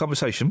the Skype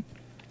conversation,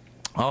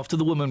 after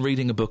the woman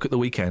reading a book at the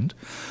weekend,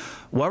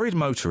 worried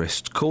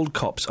motorist called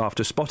cops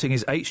after spotting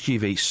his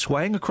HGV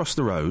swaying across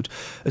the road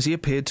as he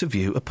appeared to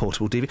view a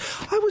portable DV.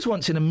 I was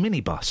once in a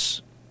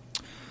minibus.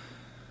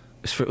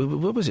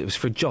 What was it? It was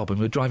for a job, and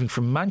we were driving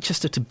from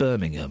Manchester to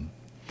Birmingham.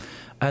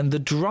 And the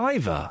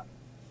driver...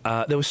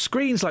 there were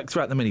screens like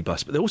throughout the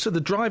minibus, but also the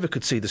driver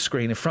could see the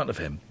screen in front of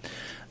him.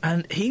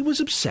 And he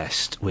was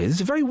obsessed with... It's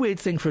a very weird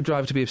thing for a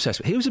driver to be obsessed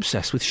with. He was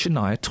obsessed with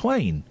Shania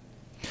Twain.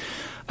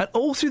 And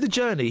all through the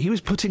journey, he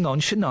was putting on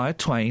Shania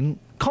Twain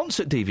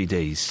concert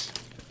DVDs.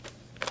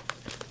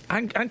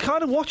 And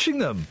kind of watching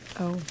them.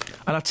 Oh.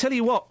 And I tell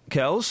you what,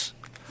 Kels,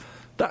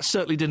 that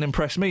certainly didn't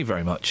impress me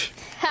very much.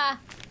 Ha!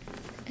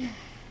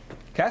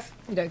 Kath?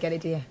 You don't get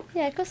it, do you?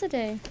 Yeah, of course I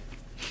do.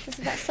 This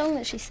is that song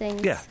that she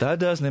sings. Yeah, that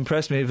doesn't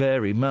impress me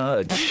very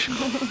much.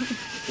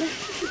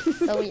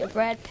 So you're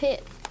Brad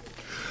Pitt.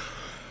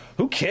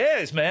 Who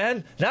cares,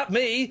 man? Not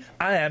me.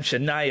 I am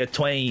Shania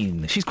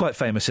Twain. She's quite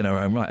famous in her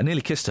own right. I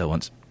nearly kissed her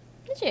once.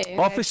 Did you?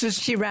 Officers...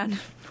 She ran.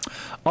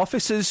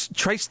 Officers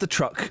traced the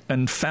truck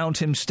and found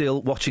him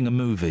still watching a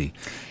movie.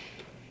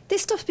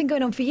 This stuff's been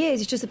going on for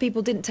years. It's just that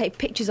people didn't take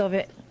pictures of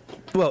it.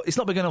 Well, it's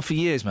not been going on for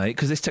years, mate,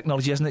 because this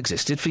technology hasn't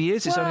existed for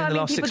years. It's only in the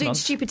last 6 people months.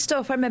 doing stupid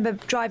stuff. I remember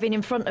driving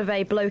in front of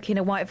a bloke in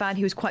a white van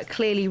who was quite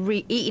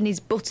clearly eating his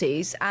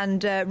butties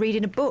and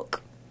reading a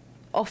book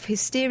off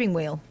his steering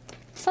wheel.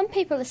 Some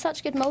people are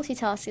such good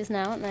multitaskers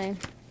now, aren't they?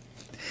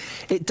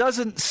 It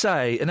doesn't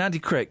say, and Andy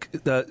Crick,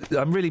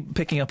 I'm really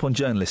picking up on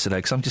journalists today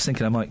because I'm just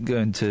thinking I might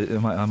do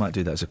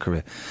that as a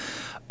career.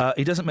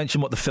 He doesn't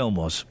mention what the film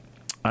was,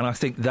 and I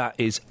think that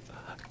is.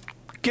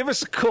 Give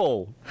us a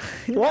call.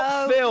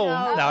 What film?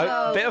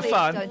 No, bit of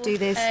fun. Don't do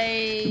this.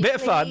 Bit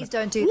of fun. Please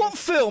don't do what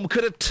this. film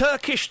could a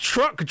Turkish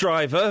truck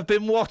driver have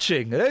been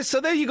watching? So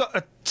there you got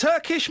a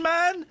Turkish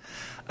man.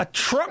 A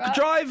truck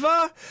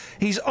driver,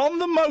 he's on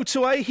the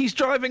motorway, he's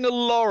driving a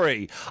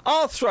lorry.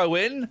 I'll throw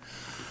in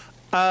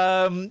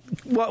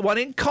one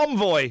in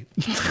Convoy.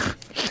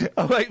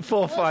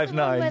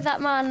 08459. Where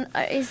that man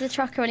is the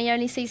trucker and he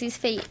only sees his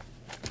feet,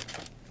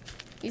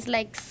 his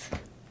legs.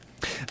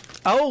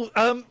 Feud.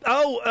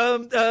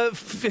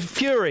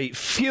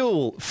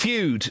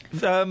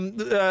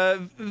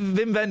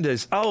 Wim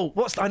Wenders.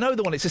 I know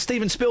the one. It's a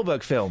Steven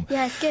Spielberg film.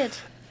 Yeah, it's good.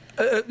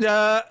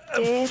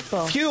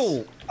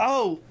 Fuel.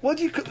 What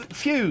do you...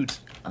 Feud.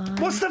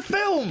 What's the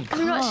film?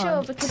 I'm not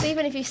sure, because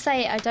even if you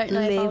say it, I don't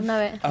know if I'll know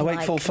it.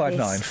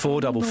 08459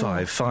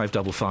 455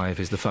 555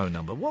 is the phone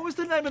number. What was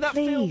the name of that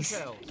film?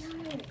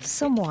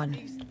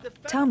 Someone,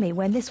 tell me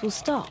when this will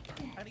stop.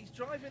 And he's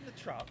driving the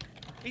truck.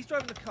 He's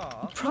driving the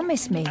car.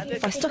 Promise me,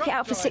 if I stuck it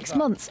out for 6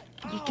 months,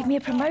 you'd give me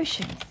a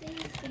promotion.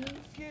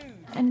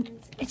 And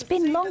it's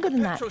been longer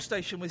than that.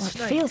 Station with It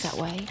feels that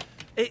way.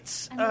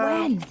 It's...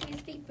 When?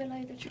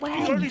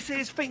 You only see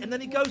his feet and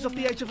then he goes off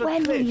the edge of a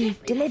When cliff. will you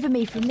deliver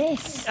me from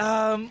this?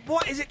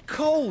 What is it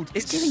called?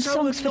 It's doing so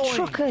songs annoying. for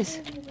truckers.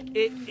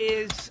 It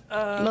is...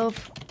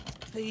 Love.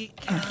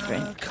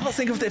 Catherine. Can't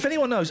think of it. If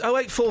anyone knows,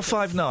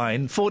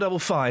 08459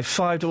 455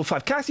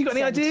 555. Kath, you got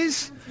any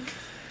ideas?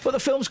 What the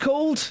film's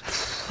called?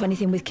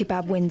 Anything with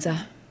kebab Windsor.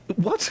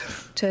 What?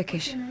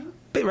 Turkish.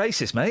 Bit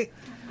racist, mate.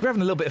 We're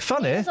having a little bit of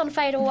fun here. It's on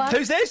Fatal One.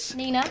 Who's this?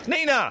 Nina.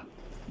 Nina!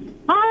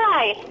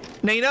 Hi!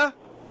 Nina?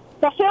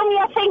 The film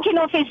you're thinking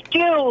of is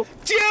Duel.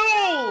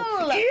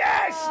 Duel!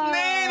 Yes,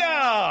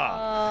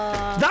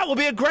 Nina! That would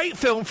be a great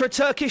film for a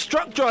Turkish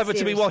truck driver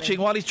to be watching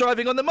while he's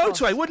driving on the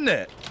motorway, wouldn't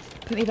it?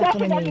 Put me back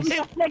on the news.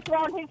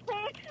 Exactly.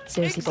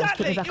 Seriously, boss,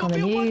 put me back on the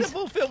It would be a news.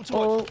 wonderful film to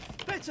All watch.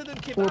 Better than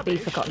will be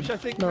Kebabish, forgotten. which I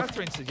think Love.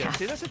 Catherine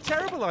suggested. That's a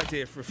terrible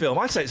idea for a film.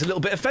 I say it's a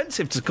little bit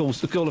offensive to call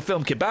a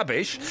film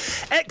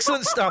Kebabish.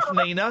 Excellent stuff,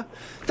 Nina.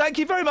 Thank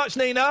you very much,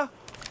 Nina.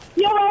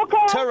 You're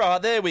welcome. Ta-ra,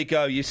 there we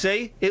go, you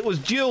see. It was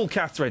Duel,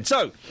 Catherine.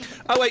 So,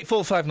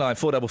 08459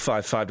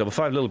 455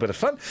 555, a little bit of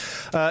fun.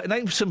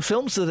 Name some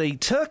films that a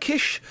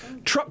Turkish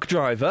truck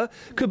driver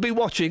could be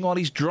watching while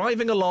he's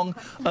driving along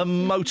a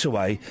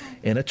motorway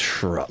in a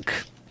truck.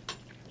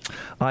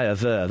 I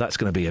aver that's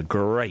going to be a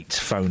great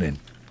phone-in.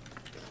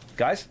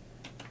 Guys?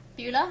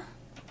 Beulah?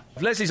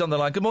 Leslie's on the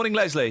line. Good morning,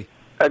 Leslie.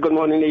 Good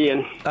morning,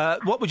 Ian.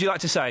 What would you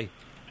like to say,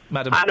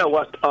 madam? I know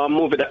what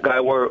movie that guy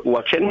were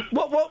watching.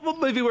 What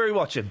movie were he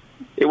watching?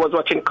 He was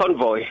watching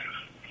Convoy.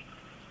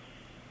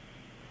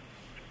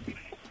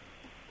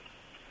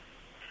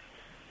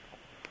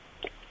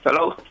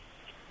 Hello?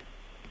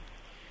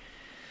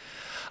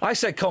 I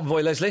said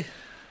Convoy, Leslie.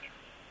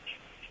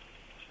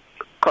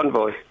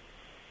 Convoy.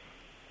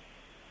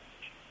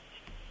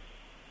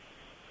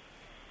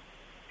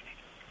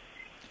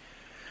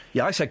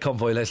 Yeah, I said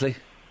Convoy, Leslie.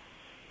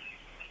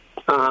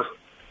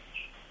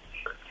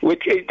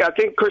 Which is, I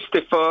think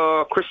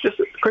Christopher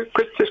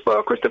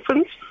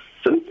Christopherson?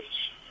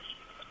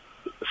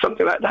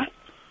 Something like that.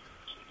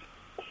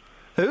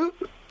 Who?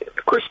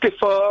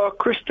 Christopher.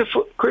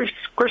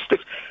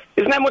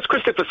 His name was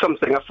Christopher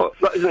something. I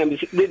forgot his name.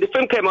 The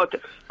film came out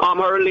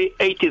early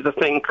 80s, I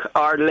think,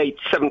 or late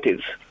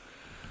 70s.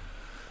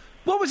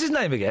 What was his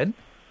name again?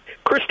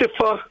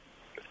 Christopher.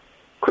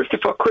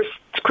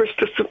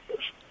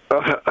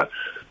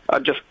 I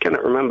just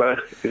cannot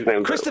remember his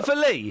name. Christopher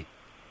Lee?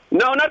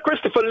 No, not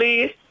Christopher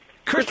Lee.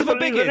 Christopher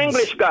Lee's Biggins? an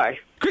English guy.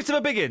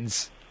 Christopher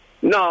Biggins?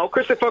 No,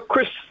 Christopher.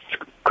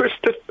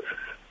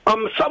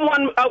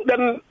 Someone out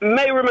there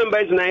may remember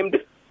his name.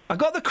 I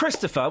got the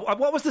Christopher.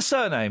 What was the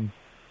surname?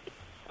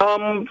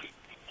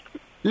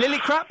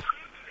 Lillicrap?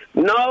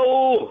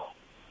 No.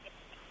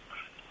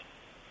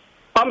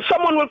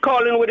 Someone will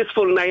call in with his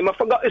full name. I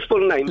forgot his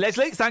full name.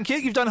 Leslie, thank you.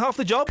 You've done half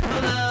the job.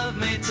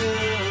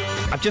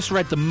 I've just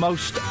read the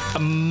most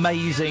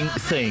amazing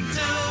thing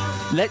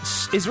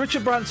Is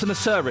Richard Branson a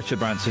Sir Richard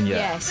Branson yet?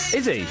 Yes.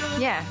 Is he?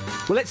 Yeah.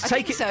 Well, let's I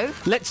take think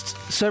it. so.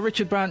 Sir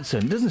Richard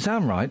Branson doesn't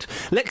sound right.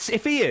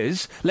 If he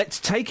is, let's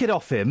take it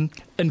off him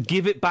and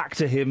give it back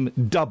to him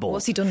double.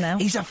 What's he done now?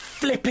 He's a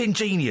flipping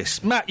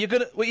genius. Matt,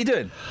 what are you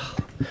doing?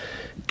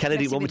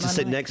 Kennedy didn't want me to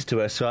sit next to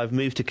her, so I've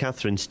moved to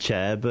Catherine's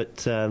chair, but...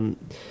 Don't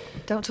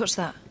touch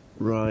that.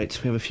 Right,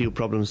 we have a few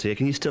problems here.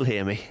 Can you still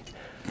hear me?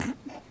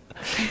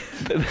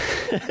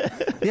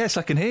 Yes,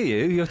 I can hear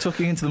you. You're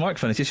talking into the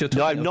microphone. It's just you're talking.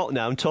 No, I'm not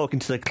now. I'm talking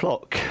to the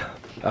clock.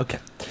 Okay.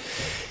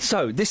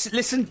 So,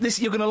 listen,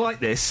 you're going to like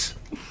this.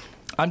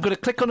 I'm going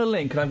to click on a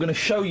link and I'm going to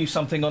show you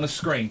something on a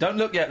screen. Don't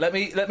look yet. Let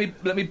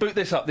me boot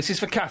this up. This is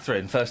for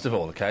Catherine, first of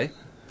all, okay?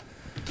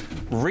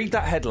 Read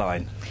that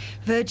headline.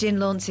 Virgin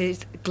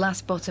launches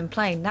glass bottom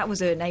plane. That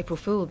was an April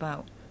Fool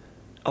about.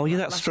 Oh yeah,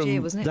 that's last from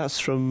year, wasn't it? That's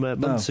from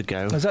months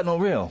ago. Is that not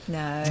real?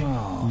 No.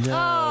 Oh,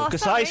 no.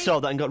 Because I saw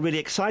that and got really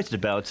excited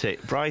about it.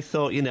 But I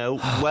thought,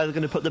 where they're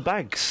going to put the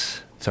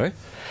bags. Sorry?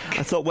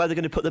 I thought where they're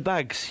going to put the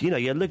bags.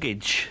 Your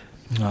luggage.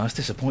 Oh, that's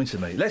disappointed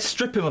me. Let's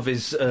strip him of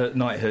his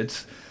knighthood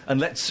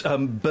and let's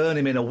burn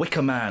him in a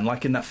wicker man,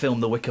 like in that film,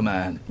 The Wicker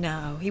Man.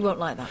 No, he won't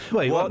like that.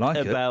 Well, he won't like it.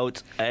 What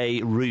about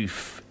a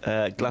roof,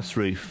 glass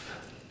roof?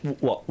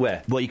 What?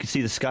 Where? Well, you could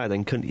see the sky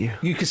then, couldn't you?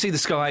 You could see the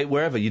sky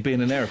wherever. You'd be in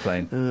an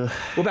aeroplane.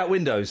 What about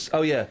windows?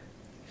 Oh, yeah.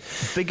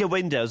 Bigger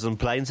windows on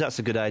planes, that's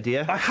a good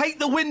idea. I hate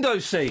the window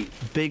seat.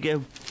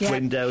 Bigger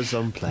windows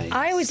on planes.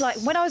 I always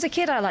when I was a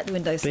kid, I liked the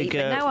window seat.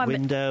 Bigger But now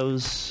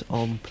windows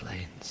on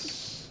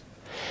planes.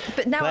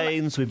 But now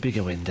planes with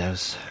bigger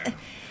windows.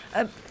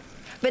 But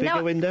bigger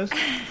now windows,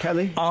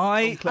 Kelly?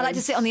 I like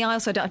to sit on the aisle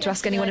so I don't have to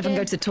ask anyone if I can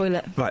go to the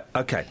toilet. Right,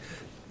 OK.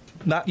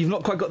 Now, you've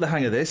not quite got the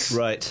hang of this.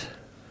 Right.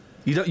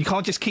 You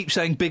can't just keep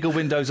saying bigger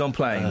windows on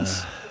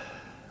planes.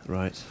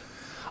 Right.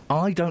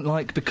 I don't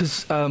like...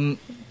 Because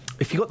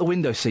if you've got the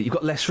window seat, you've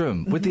got less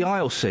room. With the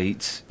aisle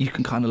seats, you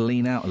can kind of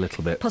lean out a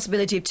little bit.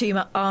 Possibility of two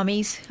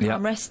armies,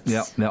 armrests.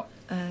 Yeah.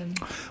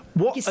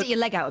 You can stick your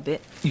leg out a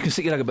bit. You can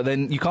stick your leg out, but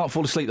then you can't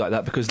fall asleep like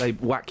that because they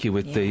whack you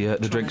with the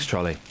drinks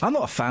trolley. I'm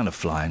not a fan of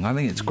flying. I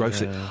think it's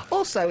gross. Yeah.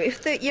 Also,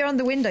 if you're on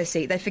the window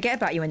seat, they forget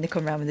about you when they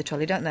come round with the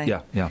trolley, don't they?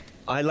 Yeah.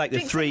 I like the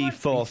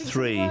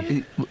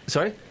 3-4-3.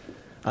 Sorry?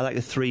 I like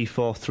the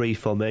 3-4-3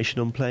 formation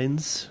on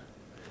planes.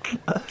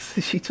 What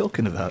is she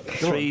talking about?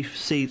 3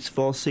 seats,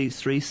 4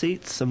 seats, 3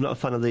 seats. I'm not a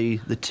fan of the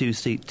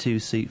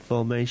 2-seat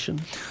formation.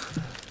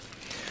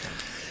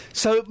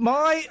 So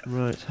Right.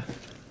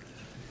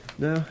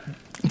 No.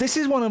 This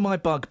is one of my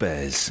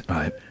bugbears.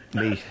 Right.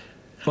 Me.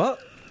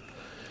 What?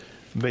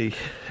 Me.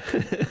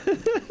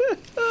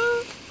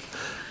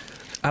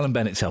 Alan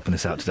Bennett's helping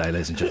us out today,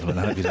 ladies and gentlemen.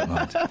 I hope you don't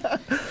mind.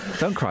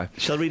 Don't cry.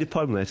 Shall I read a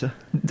poem later?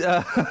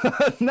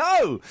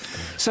 No!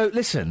 So,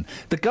 listen,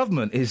 the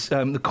government is...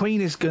 the Queen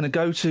is going to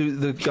go to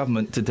the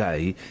government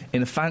today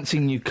in a fancy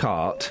new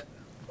cart.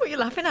 What are you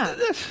laughing at?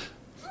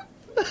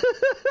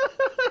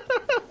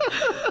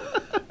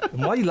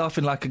 Why are you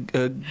laughing like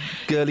a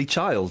girly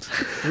child?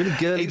 A really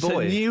girly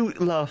boy. It's a new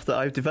laugh that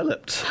I've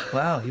developed.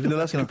 Wow. In the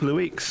last couple of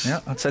weeks.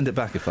 Yeah, I'd send it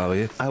back if I were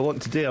you. I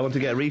want to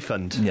get a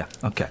refund. Yeah,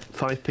 OK.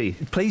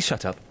 5p. Please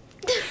shut up.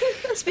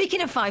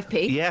 Speaking of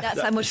 5p, that's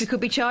how much we could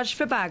be charged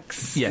for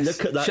bags. Yes.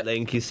 Look at that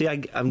link. You see,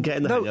 I'm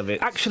getting the hang of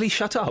it. Actually,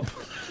 shut up.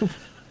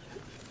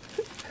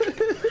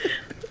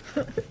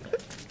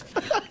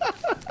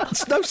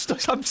 No,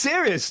 I'm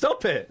serious.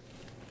 Stop it.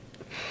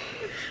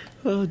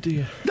 Oh,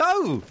 dear.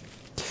 No!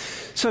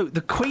 So,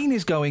 the Queen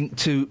is going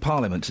to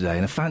Parliament today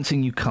in a fancy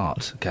new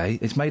cart, OK?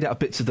 It's made out of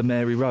bits of the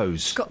Mary Rose.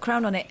 It's got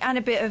crown on it, and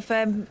a bit of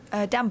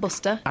Dam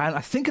Buster. And I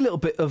think a little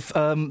bit of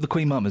the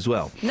Queen Mum as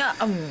well. No.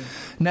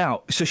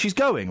 Now, so she's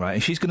going, right,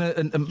 and she's going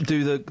to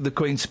do the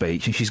Queen's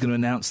speech, and she's going to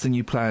announce the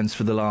new plans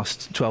for the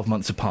last 12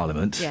 months of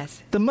Parliament.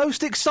 Yes. The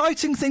most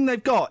exciting thing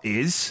they've got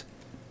is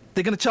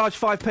they're going to charge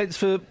 5 pence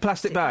for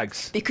plastic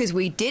bags. Because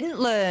we didn't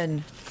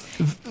learn.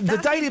 The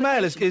Daily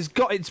Mail is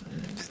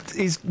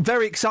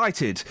very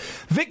excited.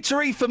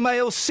 Victory for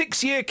Mail's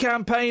 6-year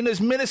campaign as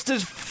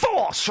ministers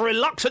force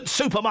reluctant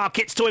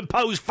supermarkets to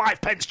impose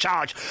 5 pence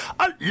charge.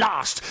 At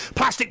last,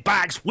 plastic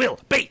bags will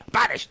be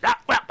banished.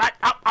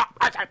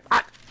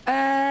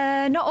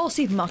 Not all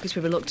supermarkets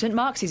were reluctant.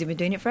 Marx's have been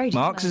doing it for ages.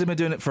 Marx's have been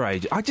doing it for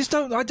ages.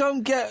 I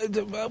don't get...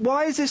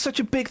 Why is this such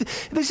a big...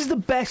 This is the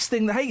best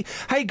thing.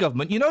 Hey,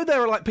 government, you know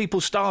there are, like,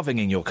 people starving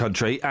in your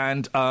country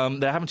and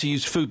they're having to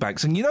use food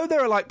banks. And you know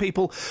there are, like,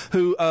 people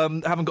who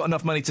haven't got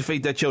enough money to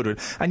feed their children.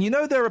 And you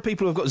know there are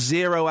people who've got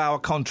 0-hour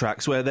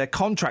contracts where they're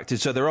contracted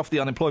so they're off the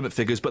unemployment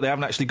figures but they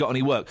haven't actually got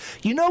any work.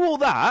 You know all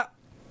that?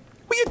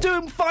 What are you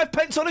doing 5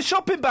 pence on a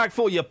shopping bag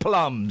for, you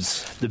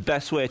plums? The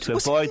best way to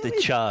avoid the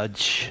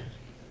charge...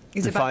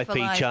 Is the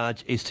 5p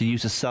charge is to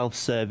use the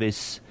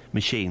self-service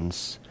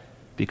machines,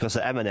 because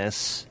at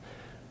M&S,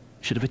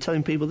 should I be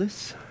telling people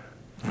this?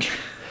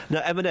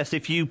 Now, M&S,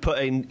 if you put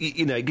in,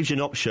 it gives you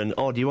an option.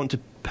 Oh, do you want to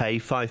pay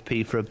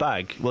 5p for a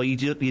bag? Well, you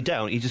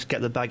don't. You just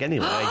get the bag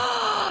anyway.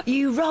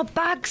 You rob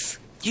bags.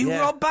 You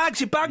rob bags.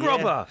 You bag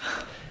robber.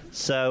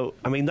 So,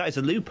 I mean, that is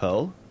a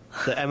loophole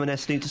that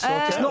M&S need to sort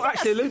out. It's not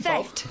actually a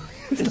loophole. Theft.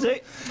 Is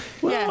it?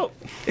 Well,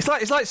 It's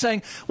like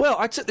saying, well,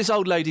 I took this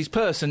old lady's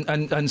purse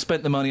and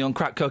spent the money on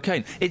crack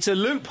cocaine. It's a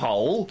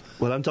loophole.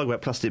 Well, I'm talking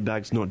about plastic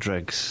bags, not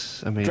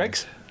dregs. I mean,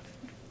 Dregs?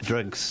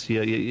 Drugs.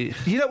 Yeah. You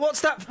know,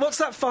 what's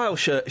that file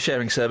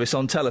sharing service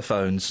on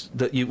telephones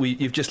that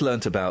you've just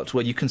learnt about,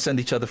 where you can send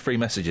each other free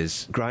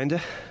messages? Grindr.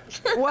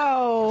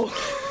 Whoa.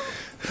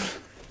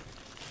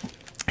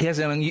 He's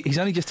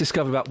only just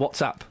discovered about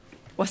WhatsApp.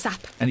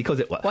 WhatsApp. And he calls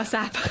it what?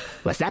 WhatsApp.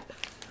 WhatsApp.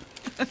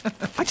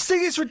 I just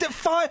think it's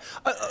ridiculous.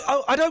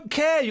 I don't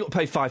care you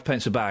pay 5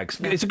 pence for bags.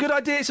 No. It's a good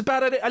idea, it's a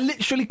bad idea. I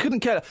literally couldn't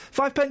care.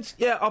 5 pence?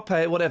 Yeah, I'll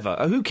pay it, whatever.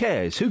 Who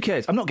cares?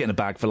 I'm not getting a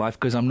bag for life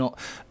because I'm not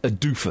a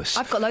doofus.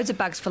 I've got loads of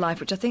bags for life,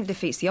 which I think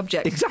defeats the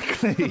object.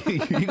 Exactly.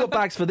 You've got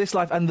bags for this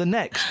life and the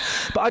next.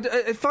 But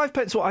 5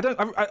 pence,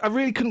 I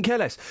really couldn't care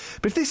less.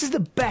 But if this is the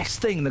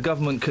best thing the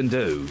government can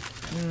do,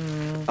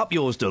 up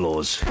yours,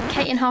 Dolores.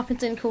 Kate in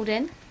Harpenden called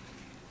in.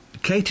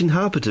 Kate in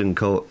Harpenden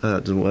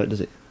doesn't work,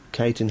 does it?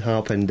 Kate in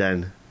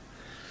Harpenden.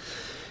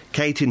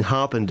 Kate in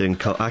Harpenden.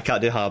 I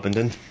can't do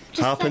Harpenden.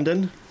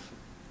 Harpenden?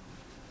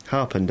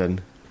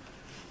 Harpenden.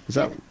 Is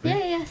that...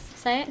 Yes,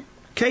 say it.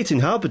 Kate in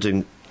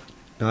Harpenden.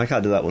 No, I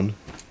can't do that one.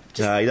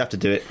 No, you'd have to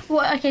do it.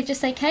 What? Okay, just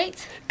say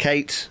Kate.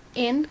 Kate.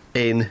 In.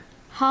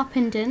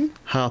 Harpenden.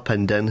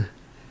 Harpenden.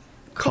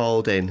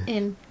 Called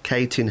in.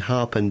 Kate in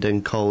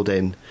Harpenden called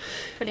in.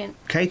 Brilliant.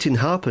 Kate in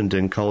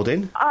Harpenden called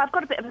in. I've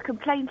got a bit of a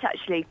complaint,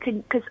 actually,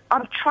 because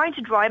I'm trying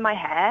to dry my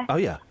hair. Oh,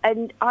 yeah.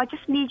 And I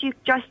just need you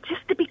just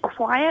to be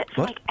quiet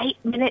for like 8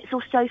 minutes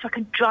or so I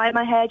can dry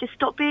my hair. Just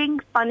stop being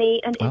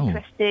funny and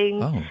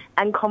interesting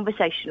and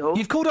conversational.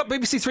 You've called up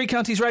BBC Three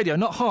Counties Radio,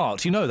 not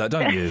Heart. You know that,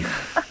 don't you?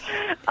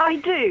 I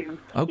do.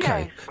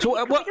 Okay. Yes.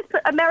 So what? Just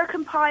put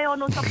American Pie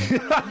on or something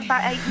for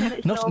about 8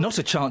 minutes. Not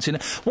a chance in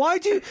it. Why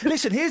do...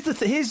 Listen, here's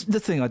the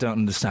thing I don't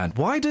understand.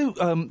 Why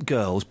do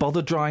girls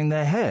bother drying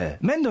their hair?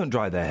 Men don't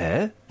dry their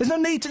hair. There's no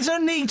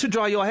need to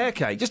dry your hair,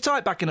 Kate. Just tie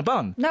it back in a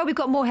bun. No, we've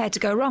got more hair to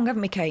go wrong,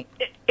 haven't we, Kate?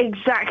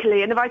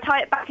 Exactly. And if I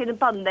tie it back in a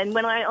bun, then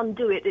when I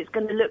undo it, it's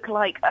going to look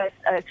like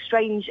a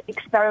strange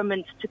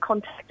experiment to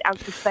contact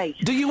outer space.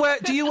 Do you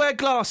wear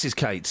glasses,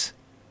 Kate?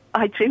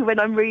 I do when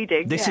I'm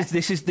reading. This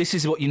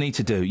is what you need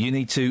to do. You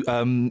need to.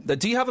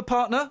 Do you have a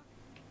partner?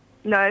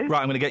 No. Right,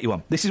 I'm going to get you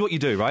one. This is what you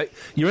do, right?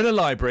 You're in a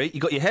library,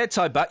 you've got your hair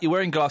tied back, you're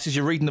wearing glasses,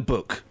 you're reading a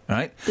book,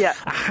 right? Yeah.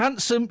 A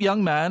handsome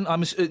young man,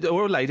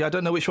 or a lady, I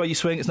don't know which way you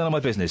swing, it's none of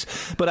my business,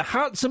 but a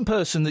handsome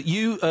person that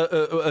you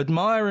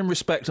admire and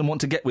respect and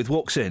want to get with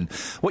walks in.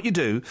 What you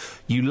do,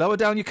 you lower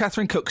down your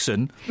Catherine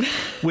Cookson,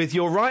 with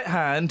your right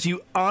hand,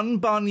 you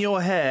unbun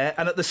your hair,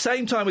 and at the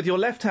same time, with your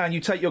left hand, you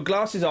take your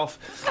glasses off,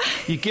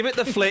 you give it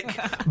the flick,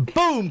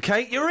 boom,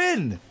 Kate, you're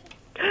in!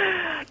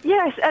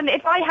 Yes, and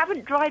if I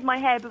haven't dried my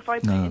hair before I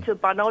put it into a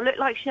bun, I'll look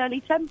like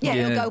Shirley Temple. Yeah,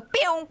 it'll go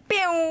pew,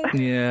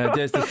 pew. Yeah,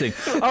 there's the thing.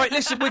 All right,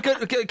 listen,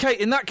 Kate,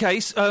 in that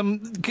case, do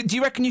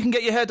you reckon you can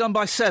get your hair done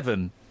by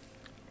 7?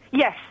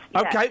 Yes.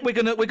 Okay, we're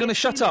gonna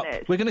shut up.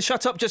 We're gonna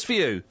shut up just for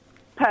you.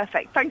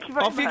 Perfect. Thank you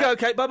very much. Off you go,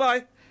 Kate.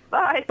 Bye-bye.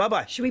 Bye.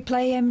 Bye-bye. Should we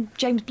play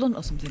James Blunt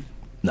or something?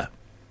 No.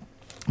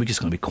 We're just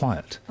going to be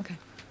quiet. Okay.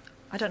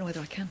 I don't know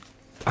whether I can.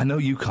 I know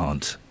you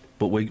can't,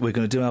 but we're going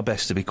to do our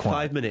best to be quiet.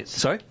 5 minutes.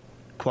 Sorry?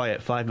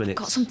 Quiet, 5 minutes.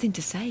 Got something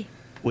to say.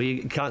 We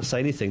can't say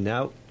anything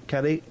now,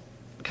 Kelly.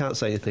 Can't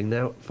say anything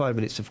now. 5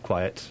 minutes of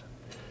quiet.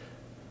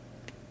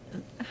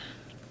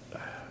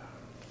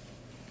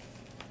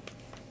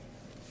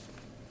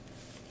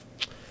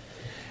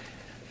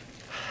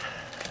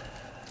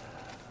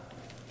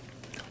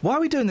 Why are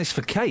we doing this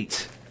for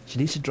Kate? She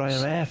needs to dry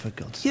her hair, for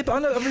God's sake. Yeah, but I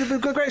know, with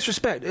the greatest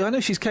respect, I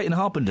know she's Kate in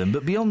Harpenden,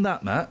 but beyond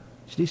that, Matt...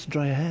 She needs to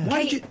dry her hair.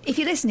 Kate, if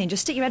you're listening,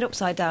 just stick your head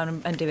upside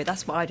down and do it.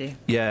 That's what I do.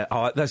 Yeah,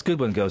 that's good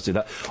when girls do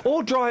that.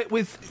 Or dry it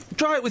with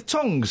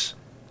tongs.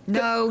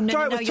 No, with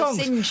you'll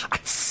tongs. singe.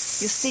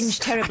 You'll singe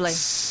terribly.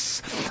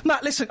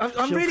 Matt, listen, I'm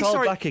She'll really call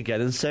sorry. back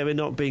again and say we're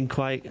not being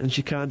quiet and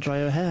she can't dry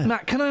her hair.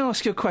 Matt, can I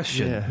ask you a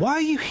question? Yeah. Why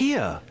are you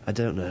here? I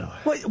don't know.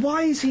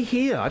 Why is he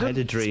here? I had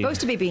a dream. It's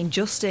supposed to be being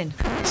Justin.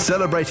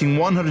 Celebrating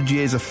 100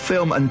 years of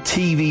film and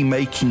TV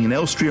making in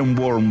Elstree and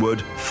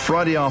Warrenwood,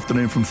 Friday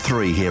afternoon from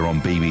 3 here on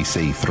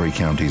BBC Three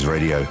Counties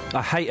Radio.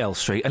 I hate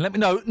Elstree, and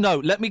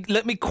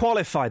let me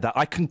qualify that.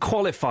 I can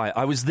qualify it.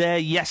 I was there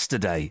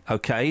yesterday,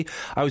 okay?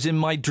 I was in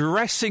my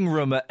dressing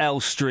room at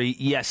Elstree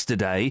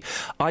yesterday.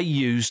 I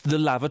used the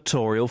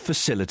lavatorial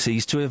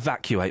facilities to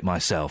evacuate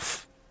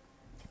myself.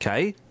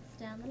 Okay?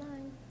 Down the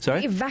line.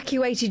 Sorry? You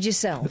evacuated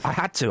yourself. I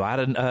had to. I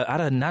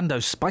had a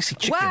Nando's spicy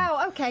chicken.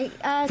 Wow, OK.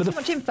 Too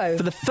much info.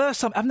 For the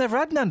first time. I've never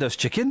had Nando's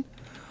chicken.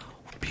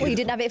 Well, you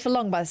didn't have it for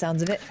long by the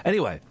sounds of it.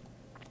 Anyway,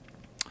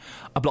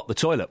 I blocked the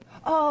toilet.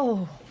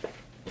 Oh.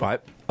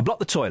 Right. I blocked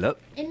the toilet.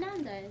 In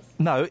Nando's?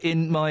 No,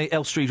 in my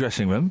Elstree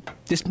dressing room.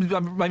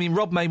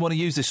 Rob may want to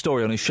use this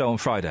story on his show on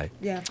Friday.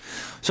 Yeah.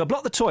 So I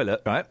blocked the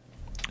toilet, right?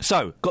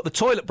 So, got the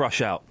toilet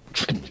brush out.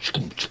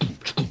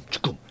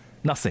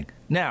 Nothing.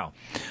 Now,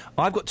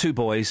 I've got 2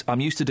 boys. I'm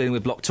used to dealing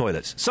with blocked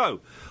toilets. So,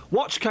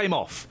 watch came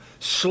off.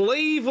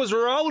 Sleeve was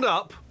rolled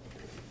up.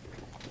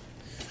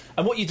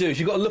 And what you do is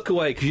you've got to look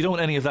away because you don't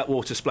want any of that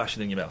water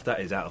splashing in your mouth. That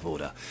is out of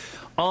order.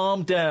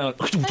 arm down.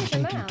 Close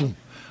your mouth.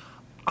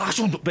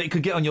 But it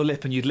could get on your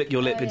lip and you'd lick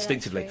your lip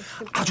instinctively.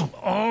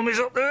 Arm is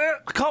up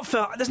there. I can't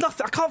find. There's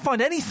nothing. I can't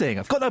find anything.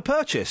 I've got no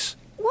purchase.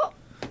 What?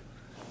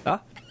 Huh?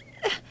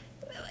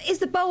 Is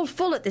the bowl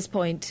full at this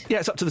point? Yeah,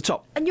 it's up to the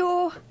top. And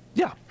your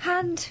Yeah.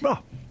 hand? Oh.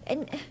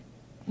 And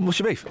What's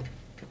your beef?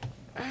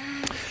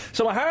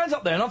 So my hand's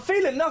up there and I'm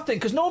feeling nothing,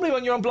 because normally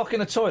when you're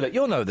unblocking a toilet,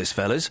 you'll know this,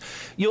 fellas,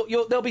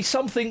 there'll be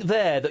something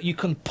there that you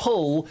can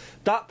pull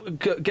that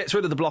gets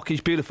rid of the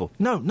blockage. Beautiful.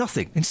 No,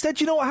 nothing. Instead,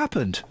 you know what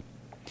happened?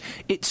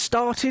 It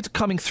started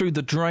coming through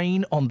the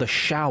drain on the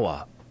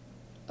shower.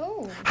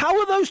 Oh. How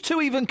are those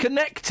two even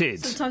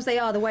connected? Sometimes they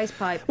are, the waste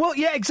pipe. Well,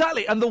 yeah,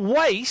 exactly. And the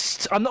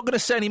waste, I'm not going to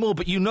say any more,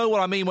 but you know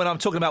what I mean when I'm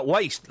talking about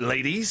waste,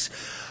 ladies,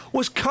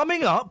 was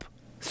coming up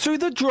through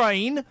the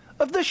drain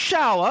of the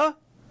shower.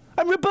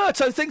 And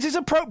Roberto thinks it's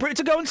appropriate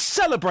to go and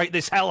celebrate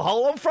this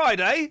hellhole on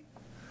Friday.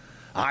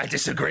 I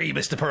disagree,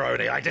 Mr.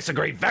 Perrone. I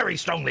disagree very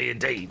strongly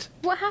indeed.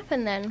 What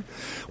happened then?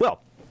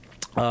 Well,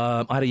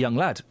 I had a young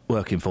lad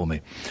working for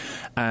me,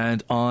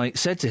 and I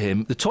said to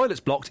him, the toilet's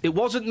blocked. It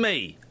wasn't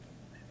me.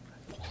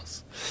 It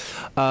was.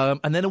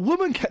 And then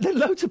then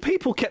loads of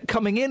people kept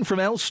coming in from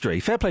Elstree.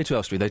 Fair play to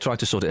Elstree, they tried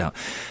to sort it out.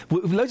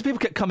 Loads of people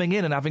kept coming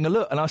in and having a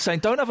look, and I was saying,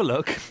 don't have a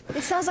look.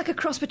 It sounds like a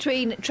cross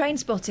between Train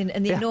Spotting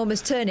and the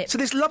enormous turnip. So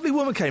this lovely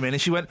woman came in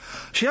and she opened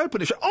it, she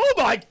went, oh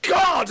my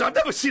God, I've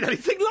never seen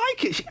anything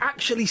like it. She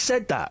actually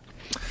said that.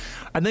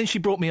 And then she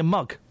brought me a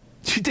mug.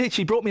 She did,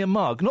 she brought me a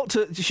mug.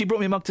 She brought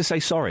me a mug to say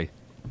sorry.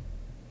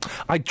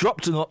 I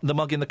dropped the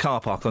mug in the car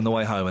park on the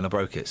way home and I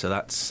broke it, so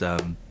that's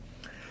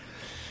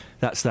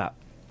that.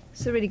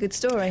 It's a really good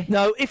story.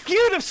 No, if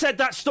you'd have said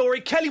that story,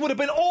 Kelly would have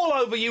been all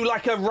over you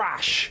like a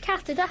rash.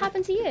 Kath, did that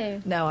happen to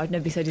you? No, I'd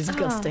never be so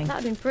disgusting. Oh, that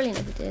would have been brilliant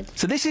if it did.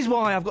 So this is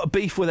why I've got a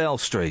beef with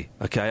Elstree,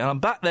 OK? And I'm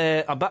back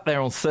there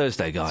on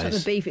Thursday, guys. It's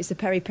not the beef, it's the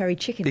peri-peri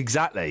chicken.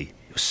 Exactly.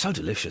 It was so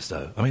delicious,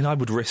 though. I mean, I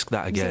would risk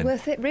that again. Is it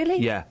worth it, really?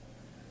 Yeah.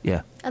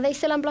 Yeah. Are they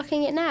still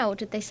unblocking it now, or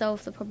did they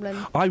solve the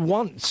problem? I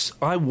once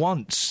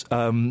blocked...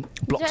 You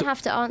don't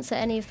have to answer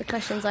any of the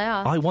questions I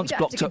asked. I once you don't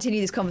blocked have to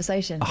continue this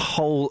conversation. a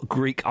whole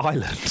Greek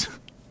island.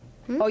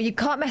 Oh, you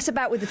can't mess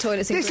about with the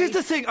toilets in This Greece. is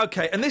the thing,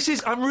 OK, and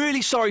I'm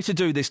really sorry to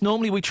do this.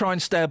 Normally we try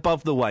and stay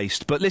above the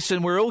waist, but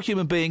listen, we're all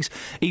human beings.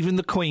 Even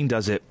the Queen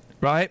does it,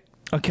 right?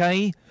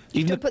 OK?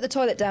 You don't put the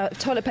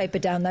toilet paper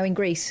down, though, in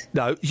Greece.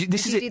 No,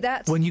 this is it. Do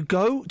that? When you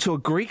go to a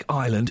Greek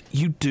island,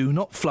 you do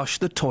not flush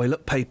the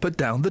toilet paper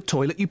down the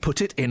toilet. You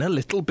put it in a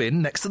little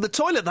bin next to the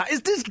toilet. That is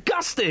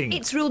disgusting.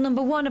 It's rule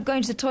number one of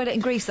going to the toilet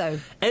in Greece, though.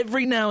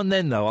 Every now and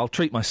then, though, I'll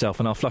treat myself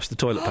and I'll flush the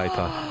toilet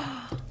paper.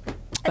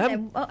 And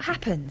then what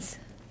happens?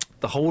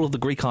 The whole of the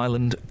Greek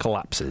island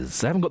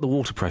collapses. They haven't got the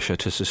water pressure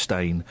to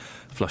sustain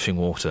flushing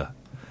water.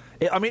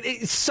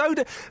 It's so...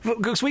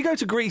 Because we go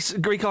to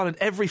Greek island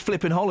every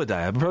flipping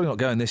holiday. I'm probably not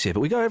going this year, but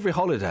we go every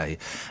holiday.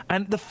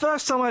 And the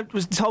first time I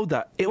was told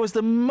that, it was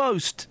the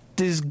most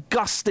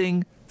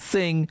disgusting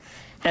thing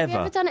ever. Have you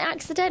ever done it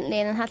accidentally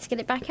and then had to get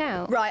it back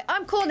out? Right,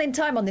 I'm calling in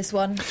time on this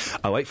one.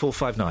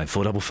 08459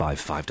 455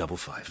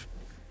 555.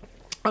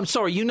 I'm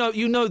sorry, you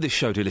know this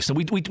show, dear listener.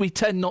 We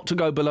tend not to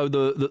go below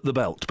the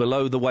belt,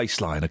 below the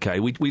waistline, OK?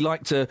 We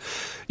like to,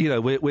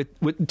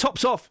 we're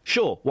tops off,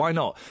 sure, why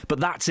not? But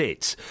that's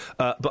it.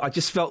 But I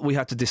just felt we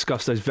had to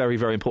discuss those very,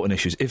 very important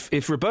issues.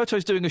 If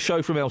Roberto's doing a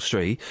show from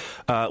Elstree,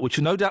 which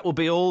no doubt will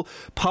be all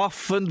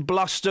puff and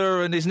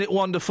bluster and isn't it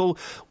wonderful,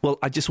 well,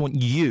 I just want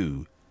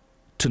you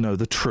to know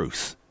the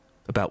truth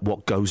about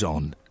what goes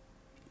on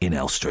in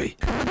Elstree.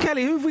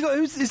 Kelly, who have we got?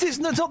 Is this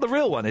not the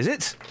real one, is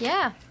it?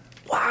 Yeah.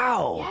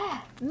 Wow.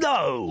 Yeah.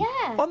 No.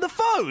 Yeah. On the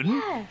phone?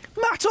 Yeah.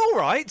 Matt, all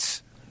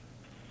right?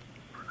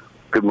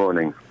 Good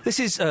morning. This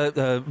is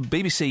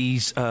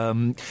BBC's,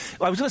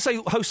 I was going to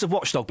say host of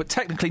Watchdog, but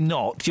technically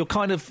not.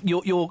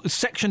 You're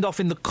sectioned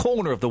off in the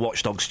corner of the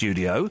Watchdog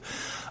studio.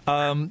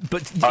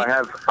 But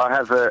I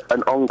have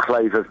an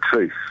enclave of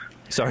truth.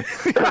 Sorry.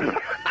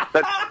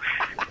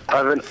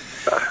 I'm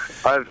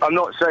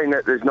not saying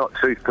that there's not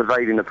truth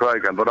pervading the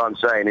programme, but what I'm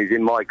saying is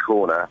in my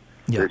corner,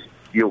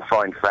 you'll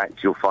find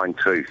facts, you'll find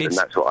truth, and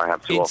that's what I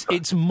have to offer.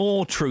 It's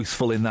more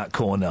truthful in that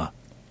corner.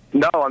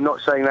 No, I'm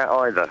not saying that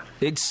either.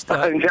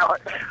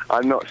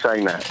 I'm not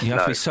saying that. You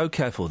have to be so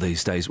careful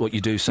these days what you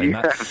do say,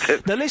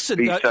 Matt. Now listen,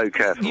 be so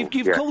careful.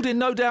 You've called in,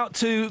 no doubt,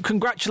 to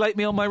congratulate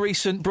me on my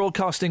recent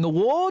broadcasting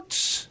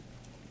awards.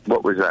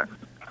 What was that?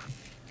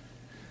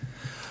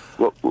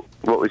 What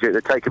was it,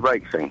 the take a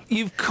break thing?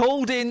 You've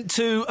called in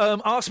to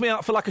ask me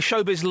out for like a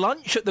showbiz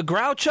lunch at the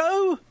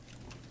Groucho?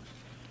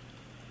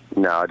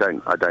 No, I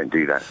don't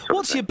do that.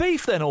 What's your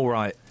beef then, all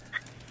right?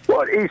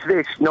 What is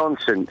this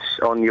nonsense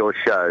on your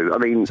show? I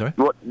mean,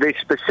 this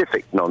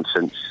specific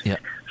nonsense? Yeah.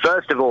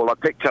 First of all, I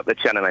picked up the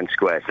Tiananmen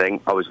Square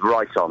thing. I was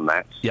right on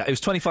that. Yeah, it was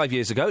 25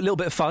 years ago. A little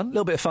bit of fun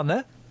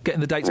there.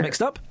 Getting the dates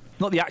mixed up.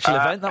 Not the actual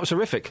event. That was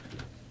horrific.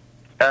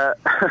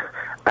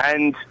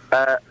 And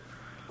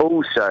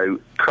also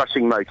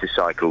crushing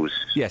motorcycles.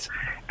 Yes.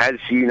 As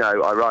you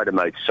know, I ride a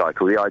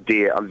motorcycle. The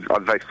idea,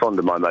 I'm very fond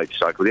of my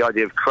motorcycle. The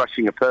idea of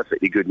crushing a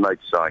perfectly good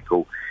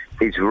motorcycle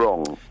is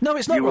wrong. No,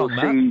 it's not wrong,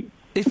 Matt.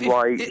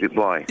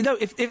 Why? No,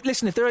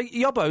 listen, if there are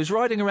yobbos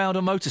riding around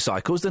on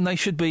motorcycles, then they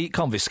should be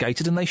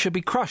confiscated and they should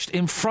be crushed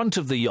in front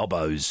of the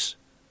yobbos.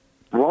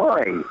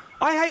 Why?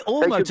 I hate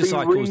all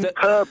motorcycles.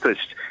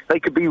 They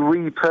could be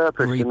repurposed.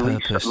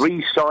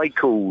 And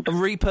recycled.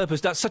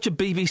 Repurposed. That's such a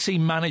BBC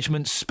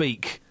management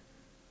speak.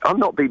 I'm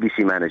not BBC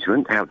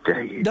management. How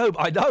dare you? No,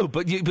 I know,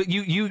 but you've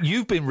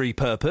been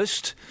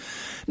repurposed.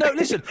 No,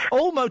 listen.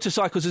 All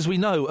motorcycles, as we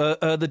know,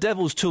 are the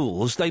devil's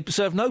tools. They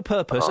serve no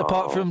purpose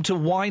apart from to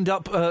wind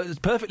up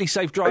perfectly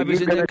safe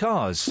drivers in their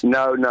cars.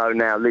 No.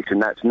 Now listen,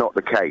 that's not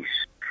the case.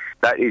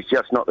 That is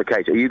just not the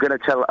case. Are you going to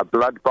tell a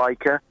blood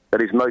biker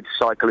that his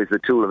motorcycle is the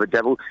tool of the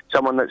devil?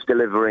 Someone that's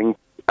delivering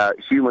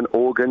human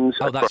organs?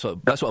 Oh, that's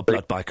what a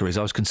blood biker is.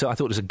 I was concerned. I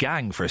thought it was a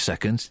gang for a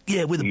second.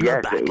 Yeah, with the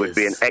blood bikers.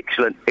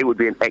 It would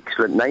be an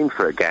excellent name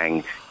for a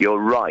gang. You're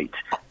right.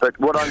 But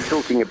what I'm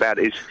talking about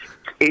is,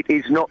 it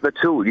is not the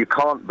tool. You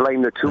can't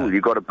blame the tool.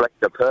 You've got to blame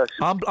the person.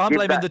 I'm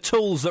blaming the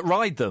tools that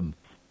ride them.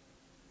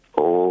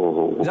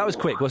 Oh, that was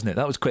quick, wasn't it?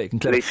 That was quick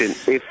and clever.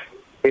 Listen,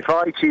 if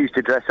I choose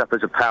to dress up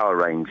as a Power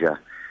Ranger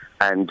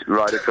and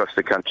ride across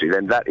the country,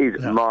 then that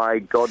is my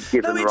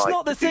God-given right. No, it's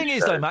not. The thing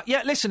is, though, Matt.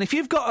 Yeah, listen, if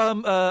you've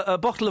got a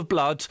bottle of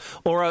blood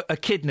or a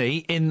kidney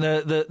in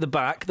the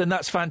back, then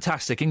that's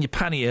fantastic, in your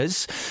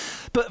panniers.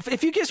 But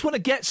if you just want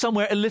to get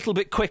somewhere a little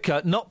bit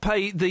quicker, not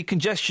pay the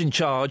congestion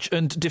charge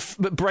and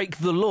break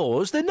the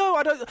laws, then no,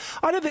 I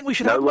don't think we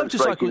should have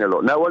motorcycles. Breaking the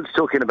law. No one's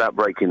talking about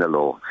breaking the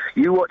law.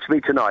 You watch me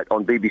tonight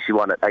on BBC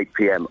One at 8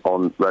 p.m.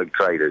 on Rogue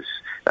Traders.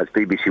 That's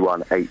BBC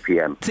One, 8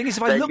 p.m. The thing is,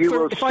 if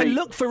I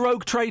look for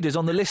Rogue Traders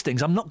on the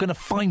listings, I'm not going to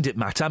find it,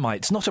 Matt, am I?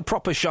 It's not a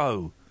proper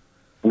show.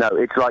 No,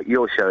 it's like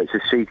your show. It's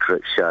a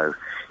secret show.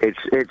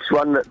 It's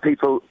one that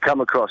people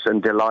come across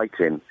and delight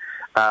in,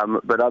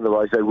 but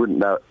otherwise they wouldn't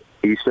know.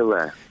 Are you still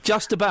there?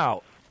 Just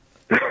about.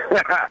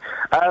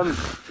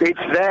 It's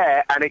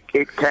there, and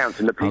it counts,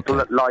 and the people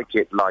that like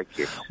it, like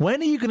it.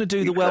 When are you going to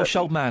do the Welsh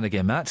Old Man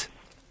again, Matt?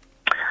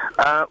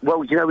 Well,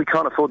 we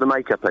can't afford the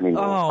makeup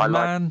anymore. Oh,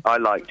 man. I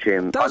liked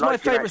him. That's my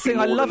favourite thing.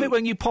 I love it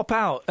when you pop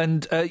out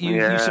and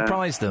you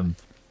surprise them.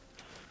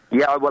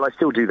 Yeah, well, I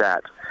still do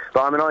that.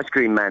 But I'm an ice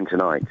cream man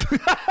tonight.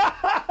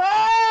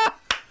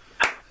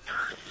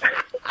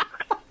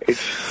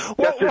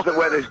 Just as the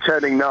weather's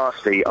turning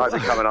nasty, I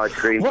become an ice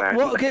cream man.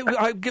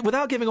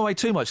 Without giving away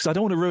too much, because I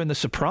don't want to ruin the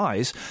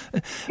surprise,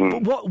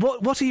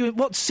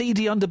 what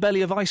seedy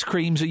underbelly of ice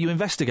creams are you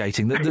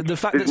investigating? The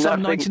fact that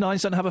some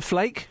 99s don't have a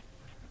flake?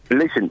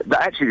 Listen,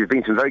 actually, there's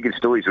been some very good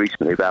stories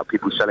recently about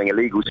people selling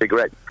illegal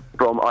cigarettes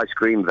from ice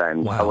cream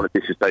vans. Wow. I want to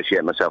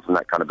disassociate myself from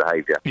that kind of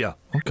behaviour. Yeah,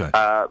 okay.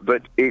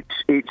 But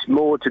it's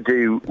more to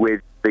do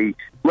with the...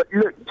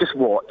 Look, just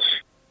watch.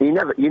 You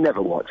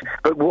never watch.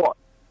 But what?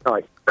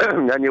 Right.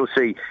 And you'll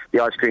see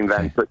the ice cream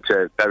van put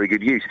to very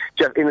good use,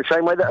 just in the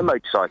same way that a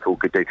motorcycle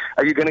could do.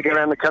 Are you going to go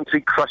around the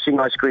country crushing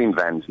ice cream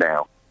vans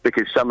now?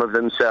 Because some of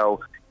them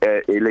sell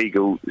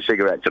illegal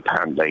cigarettes,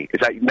 apparently.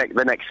 Is that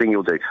the next thing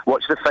you'll do?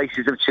 Watch the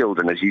faces of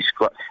children as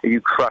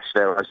you crush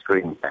their ice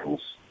cream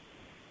vans.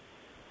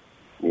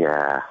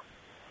 Yeah.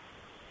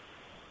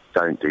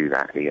 Don't do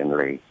that, Ian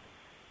Lee.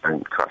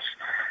 Don't crush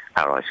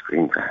our ice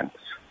cream vans,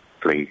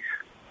 please.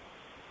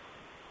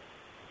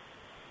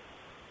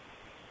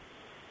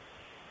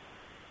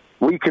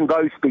 We can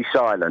both be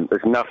silent.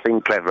 There's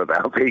nothing clever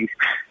about these.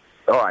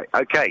 All right,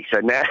 okay, so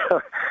now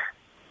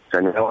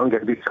I'm going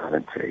to be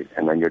silent too,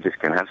 and then you're just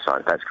going to have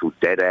silence. That's called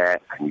dead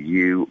air, and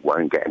you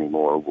won't get any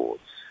more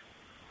awards.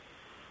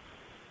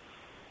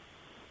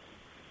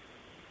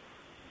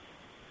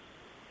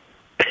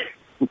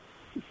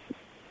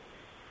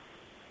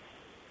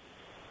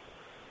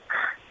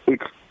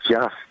 It's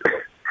just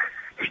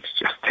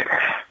dead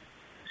air.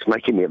 It's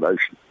making me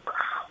emotional.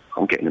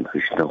 I'm getting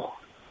emotional.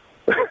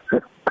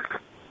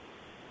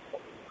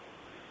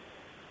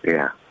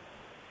 Yeah.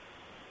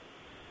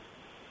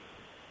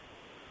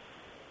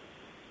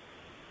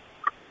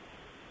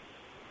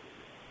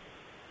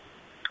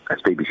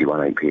 That's BBC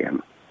One, 8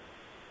 p.m.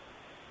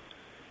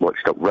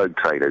 Watchdog Rogue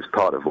Traders,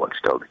 part of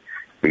Watchdog.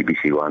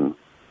 BBC One,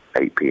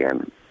 8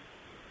 p.m.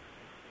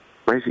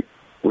 Where's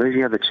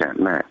the other chap,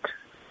 Matt?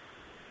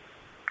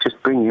 Just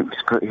bring him,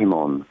 just put him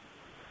on.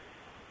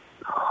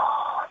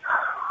 Oh,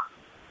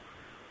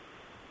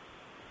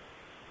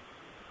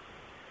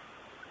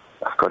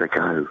 no. I've got to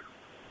go.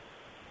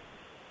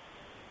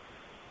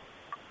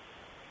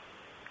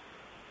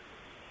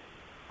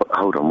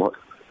 Hold on,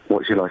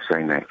 what should I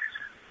say next?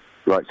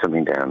 Write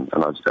something down,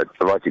 and I'll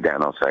write it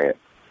down, I'll say it.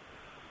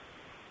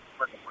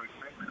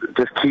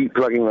 Just keep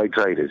plugging Rogue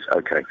Traders,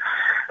 okay.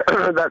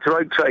 That's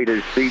Rogue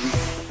Traders.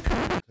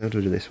 How do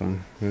I do this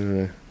one?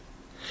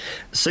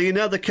 So you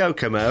know the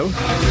Kokomo?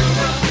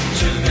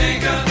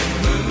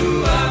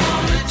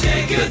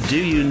 But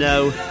do you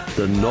know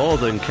the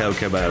Northern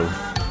Kokomo?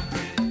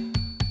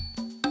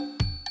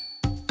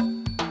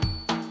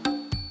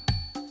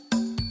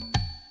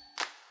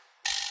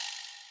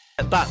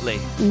 Batley?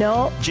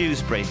 No.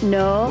 Dewsbury?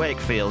 No.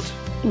 Wakefield?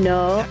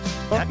 No.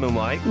 Heckman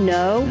White?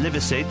 No.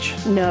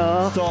 Liversidge?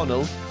 No.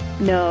 Thornell?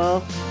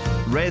 No.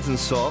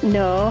 Ravensthorpe?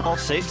 No.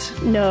 Ossett?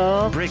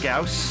 No.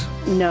 Brighouse?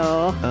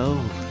 No. Oh.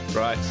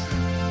 Right.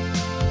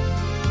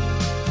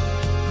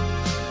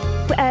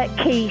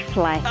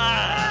 Keithley.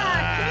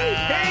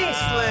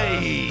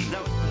 Keithley!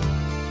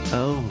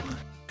 Oh.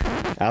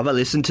 Have a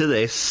listen to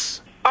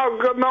this. Oh,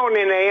 good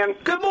morning, Ian.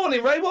 Good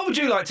morning, Ray. What would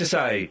you like to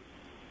say?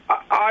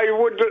 I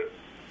would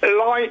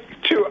like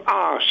to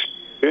ask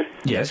you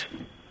Yes.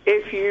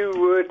 if you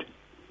would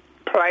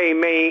play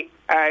me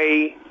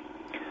a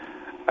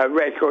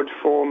record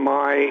for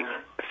my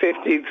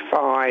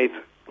 55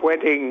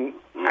 wedding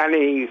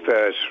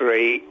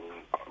anniversary,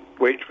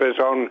 which was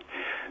on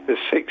the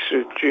 6th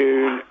of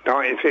June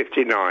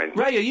 1959.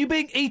 Ray, are you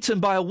being eaten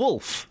by a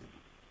wolf?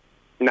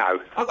 No.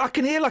 I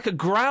can hear like a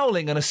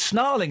growling and a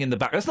snarling in the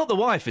back. That's not the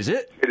wife, is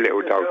it? The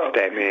little dogs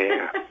down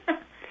here.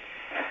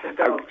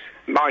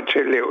 My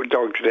two little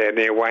dogs down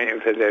here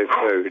waiting for their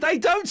food. They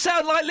don't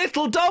sound like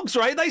little dogs,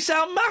 Ray. They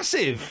sound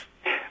massive.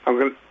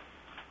 No,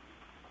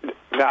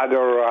 they're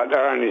all right.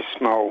 They're only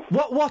small.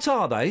 What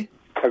are they?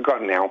 I've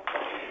got now.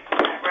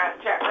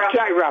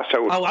 Jack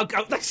Russell. Oh,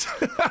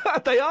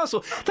 they are.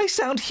 They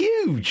sound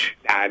huge.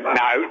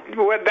 No,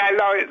 well, they're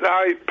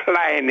like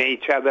playing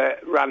each other,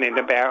 running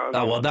about.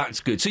 Oh, well,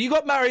 that's good. So you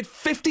got married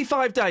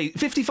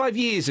 55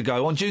 years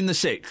ago on June the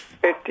 6th?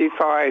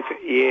 55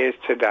 years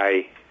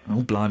today.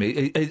 Oh,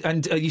 blimey.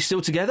 And are you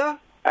still together?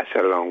 That's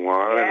a long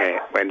while, isn't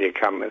it, when you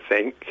come to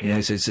think?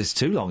 Yes, it's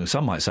too long,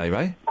 some might say,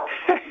 Ray.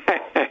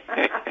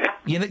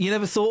 You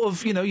never thought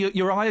of,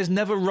 your eye has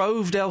never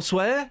roved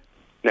elsewhere?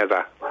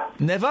 Never.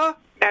 Never?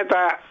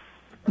 Never.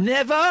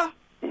 Never?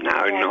 No,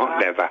 not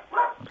never.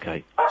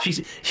 Okay.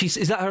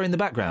 Is that her in the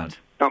background?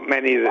 Not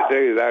many that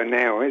do, though,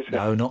 now, is there?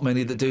 No, not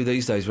many that do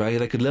these days, Ray.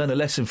 They could learn a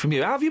lesson from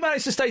you. How have you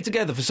managed to stay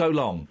together for so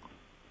long?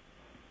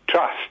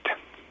 Trust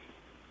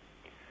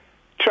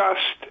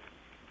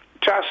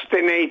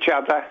in each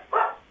other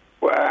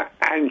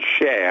and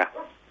share.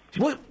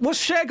 What's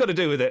share got to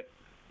do with it?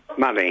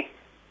 Money.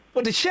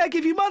 What, did Cher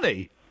give you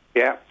money?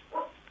 Yeah.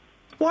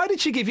 Why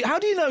did she give you... How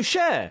do you know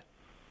Cher?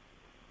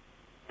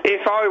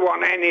 If I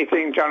want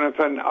anything,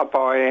 Jonathan, I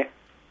buy it.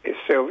 If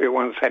Sylvia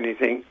wants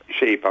anything,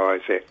 she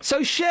buys it.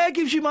 So Cher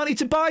gives you money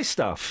to buy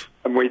stuff?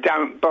 And we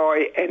don't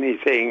buy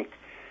anything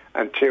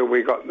until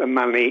we got the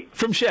money.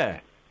 From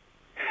Cher?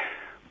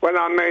 When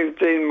I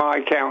moved in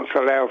my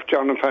council house,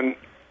 Jonathan...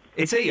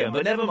 It's Ian,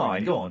 but never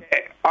mind. Go on.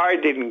 I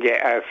didn't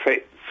get a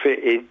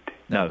fitted...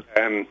 No.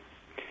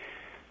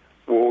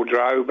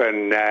 Wardrobe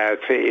and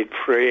fitted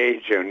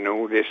fridge and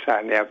all this,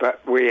 that and the other.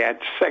 But we had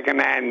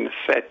second-hand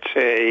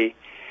settee,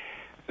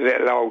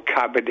 little old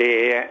cupboard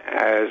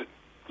here,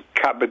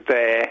 cupboard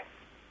there.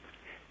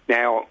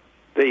 Now,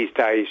 these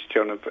days,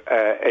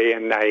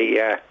 Ian,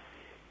 they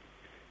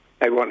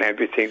want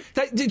everything.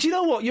 Do you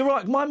know what? You're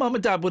right. My mum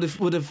and dad would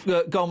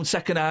have gone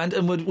second-hand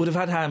and would have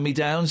had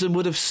hand-me-downs and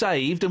would have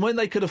saved, and when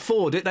they could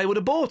afford it, they would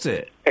have bought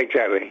it.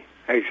 Exactly.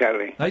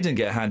 They didn't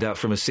get a handout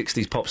from a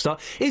 60s pop star.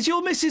 Is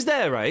your missus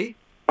there, Ray?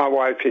 My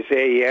wife is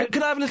here, yeah.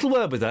 Can I have a little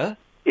word with her?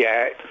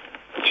 Yeah.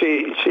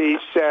 She's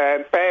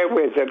bear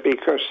with her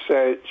because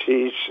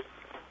she's...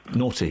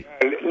 Naughty?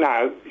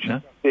 No?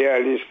 The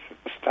earliest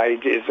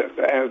stages of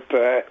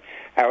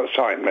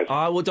Alzheimer's.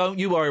 Well, don't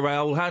you worry, Ray.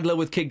 I will handle her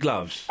with kid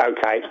gloves.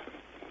 OK.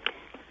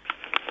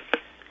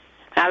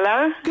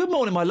 Hello? Good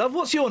morning, my love.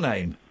 What's your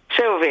name?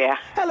 Sylvia.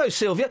 Hello,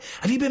 Sylvia.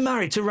 Have you been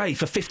married to Ray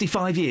for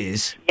 55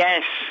 years?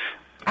 Yes.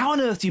 How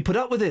on earth do you put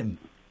up with him?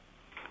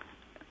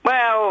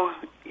 Well,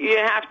 you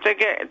have to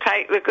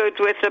take the good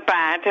with the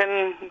bad,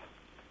 and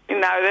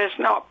there's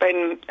not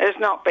been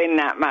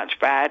that much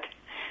bad.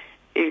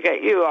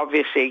 You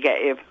obviously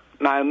get your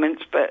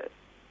moments, but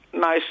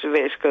most of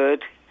it's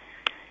good.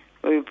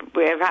 We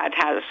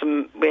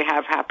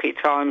have happy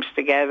times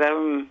together,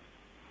 and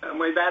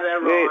we've had a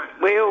right.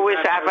 We always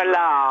have a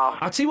laugh.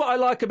 I'll tell you what I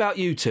like about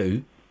you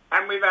two.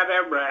 And we've had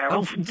a row.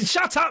 Oh,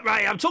 shut up,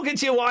 Ray! I'm talking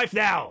to your wife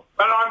now.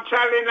 Well, I'm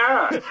telling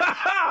her.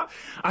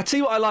 I tell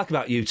you what I like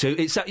about you two.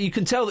 It's that you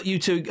can tell that you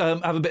two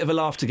have a bit of a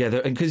laugh together,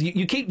 and because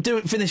you keep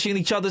finishing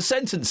each other's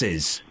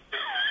sentences.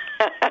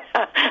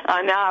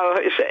 I know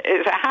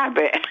it's a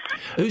habit.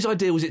 Whose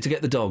idea was it to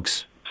get the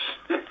dogs?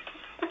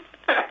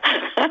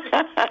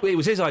 It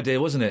was his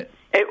idea, wasn't it?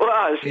 It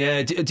was.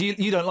 Yeah.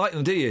 You don't like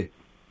them, do you?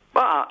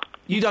 What?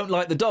 You don't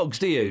like the dogs,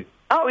 do you?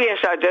 Oh yes,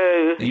 I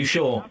do. Are you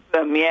sure?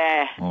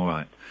 Yeah. All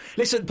right.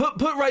 Listen,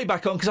 put Ray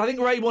back on, because I think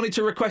Ray wanted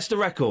to request a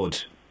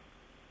record.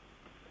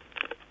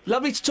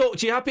 Lovely to talk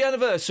to you. Happy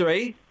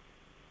anniversary.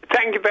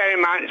 Thank you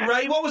very much.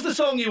 Ray, what was the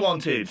song you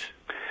wanted?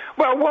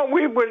 Well, what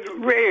we would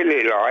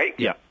really like...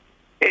 Yeah.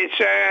 It's,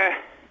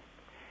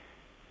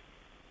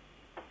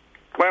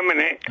 1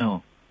 minute.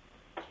 Oh.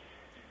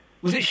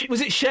 Was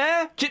it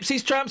Cher?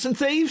 Gypsies, Tramps and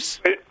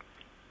Thieves?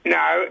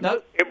 No.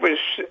 It was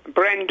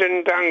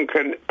Brendan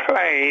Duncan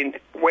playing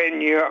When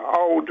Your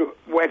Old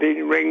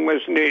Wedding Ring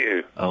Was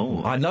New.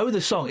 Oh, I know the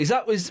song. Was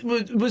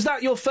that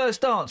your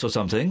first dance or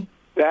something?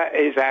 That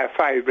is our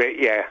favourite,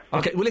 yeah.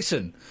 OK, well,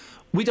 listen.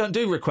 We don't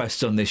do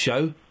requests on this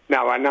show.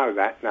 No, I know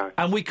that, no.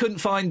 And we couldn't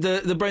find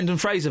the Brendan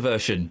Fraser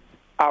version.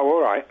 Oh,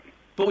 all right.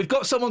 But we've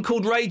got someone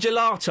called Ray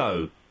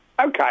Gelato.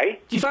 OK.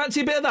 Do you fancy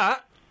a bit of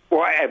that?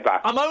 whatever.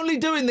 I'm only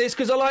doing this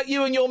because I like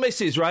you and your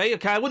missus, Ray,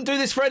 OK? I wouldn't do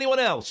this for anyone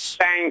else.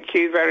 Thank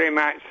you very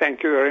much.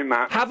 Thank you very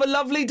much. Have a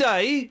lovely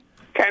day.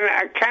 Can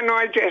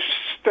I just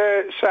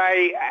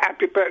say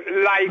happy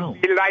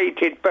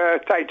belated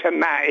birthday to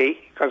Matty,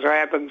 because I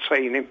haven't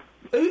seen him.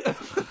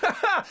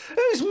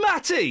 Who's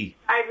Matty?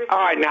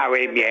 I know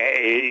him,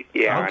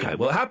 yeah. OK,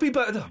 well, happy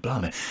birthday... Oh,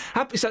 blimey.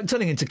 So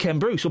turning into Ken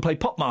Bruce. We'll play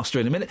Popmaster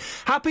in a minute.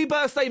 Happy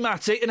birthday,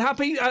 Matty, and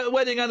happy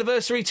wedding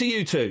anniversary to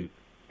you two.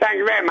 Thank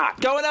you very much.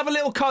 Go and have a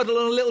little cuddle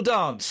and a little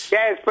dance.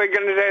 Yes, we're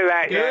going to do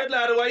that, Good,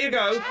 lad, away you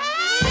go.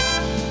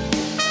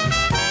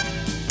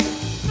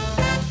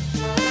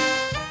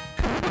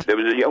 There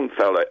was a young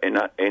fella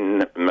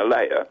in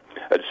Malaya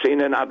had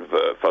seen an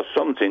advert for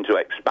something to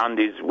expand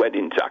his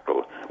wedding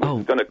tackle. It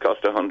was going to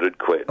cost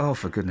 £100. Oh,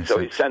 for goodness So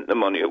sake. he sent the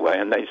money away,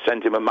 and they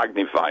sent him a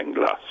magnifying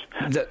glass.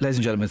 Ladies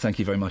and gentlemen, thank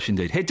you very much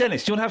indeed. Hey,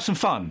 Dennis, do you want to have some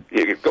fun?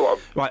 Yeah, go on.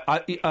 Right,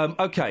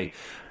 OK.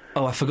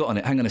 Oh, I've forgotten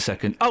it. Hang on a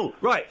second. Oh,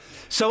 right.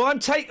 So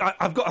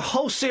I've got a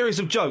whole series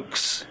of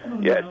jokes.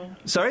 Yes.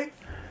 Sorry?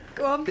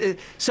 Go on.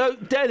 So,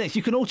 Dennis,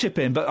 you can all chip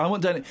in, but I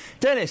want Dennis.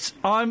 Dennis,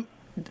 I'm...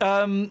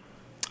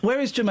 where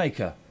is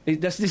Jamaica?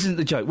 This isn't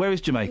the joke. Where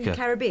is Jamaica?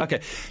 Caribbean.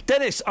 OK.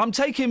 Dennis, I'm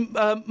taking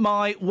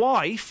my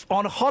wife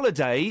on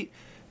holiday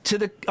to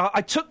the...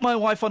 I took my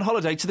wife on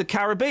holiday to the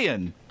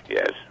Caribbean.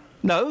 Yes.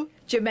 No?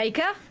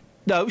 Jamaica?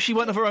 No, she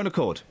went of her own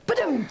accord.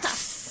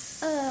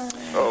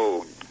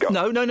 Oh, God.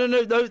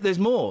 No, there's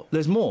more.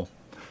 There's more.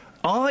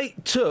 I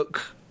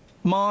took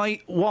my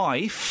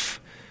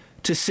wife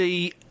to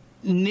see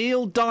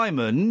Neil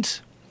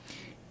Diamond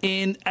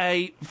in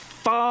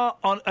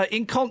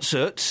in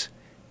concert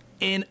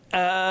in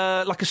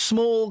like a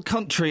small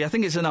country. I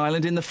think it's an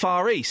island in the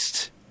Far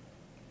East.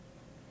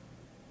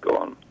 Go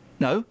on.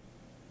 No?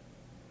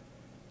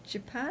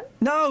 Japan?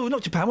 No,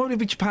 not Japan. Why would it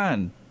be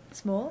Japan?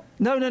 Small?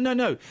 No.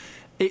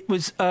 It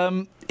was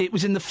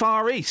in the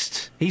Far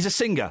East. He's a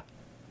singer.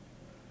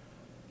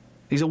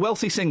 He's a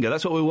wealthy singer.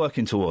 That's what we're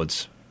working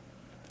towards.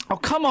 Oh,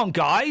 come on,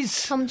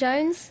 guys. Tom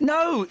Jones?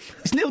 No,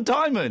 it's Neil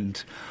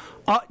Diamond.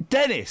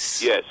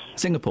 Dennis. Yes.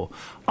 Singapore.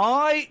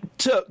 I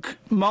took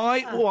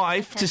my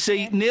wife to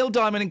see Neil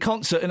Diamond in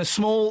concert in a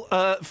small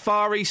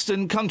Far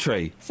Eastern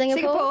country.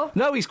 Singapore?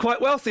 No, he's quite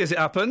wealthy, as it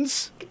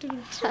happens.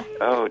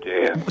 Oh,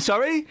 dear.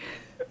 Sorry?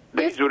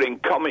 These were in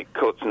Comic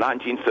Cuts,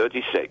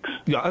 1936.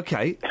 Yeah,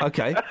 OK.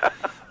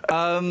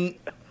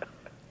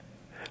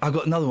 I've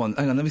got another one.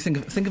 Hang on, let me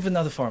think of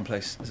another foreign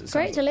place.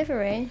 Great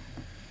delivery.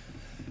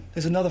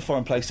 There's another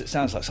foreign place that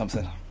sounds like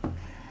something.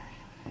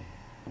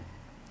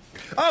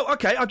 Oh,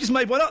 OK, I've just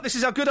made one up. This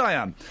is how good I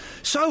am.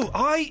 So,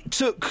 I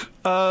took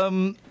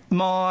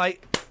my...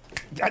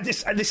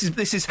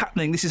 This is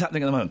happening. This is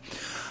happening at the moment.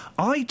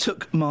 I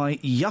took my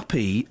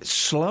yuppie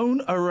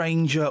Sloane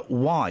Arranger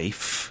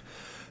wife,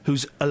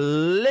 who's a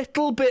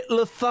little bit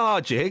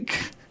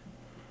lethargic...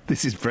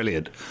 This is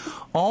brilliant.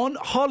 On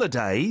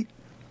holiday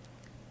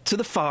to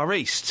the Far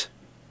East.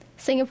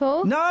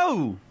 Singapore?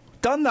 No!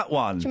 Done that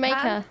one.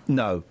 Jamaica?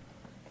 No.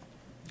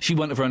 She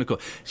went of her own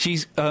accord.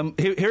 She's,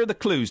 here are the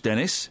clues,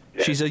 Dennis.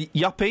 Yeah. She's a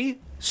yuppie,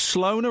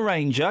 Sloane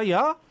Arranger,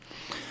 yeah?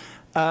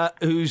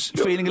 Who's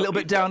feeling a little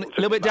bit down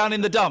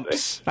in the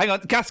dumps. Hang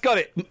on, Kath's got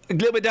it. A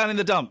little bit down in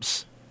the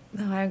dumps.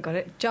 No, I haven't got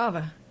it.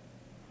 Java.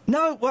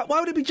 No, why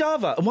would it be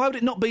Java? And why would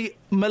it not be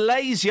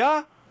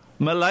Malaysia?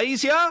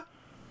 Malaysia?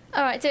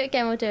 All right, do it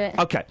again, we'll do it.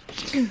 OK.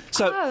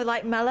 So, oh,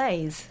 like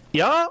Malays.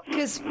 Yeah?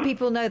 Because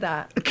people know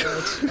that word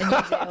and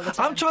use it all the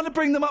time. I'm trying to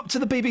bring them up to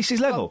the BBC's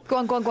level. Go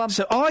on.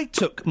 So I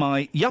took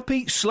my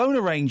yuppie Sloane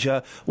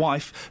Arranger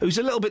wife, who's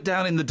a little bit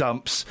down in the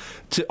dumps,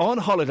 on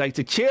holiday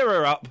to cheer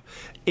her up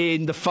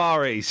in the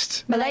Far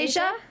East.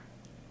 Malaysia?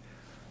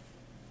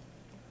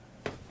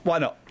 Why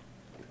not?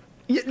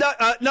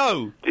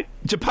 No.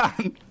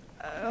 Japan.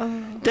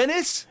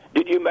 Dennis?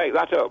 Did you make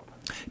that up?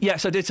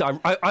 Yes, I did. Or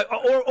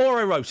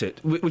I wrote it.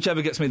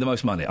 Whichever gets me the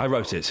most money. I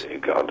wrote it. Dear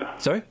God.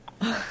 Sorry?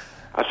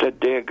 I said,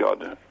 dear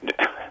God.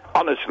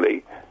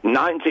 Honestly,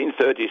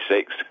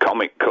 1936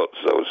 Comic Cuts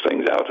those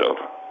things out of.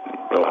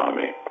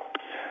 Blimey.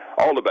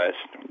 All the best.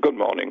 Good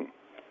morning.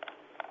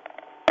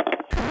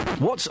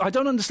 I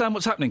don't understand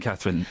what's happening,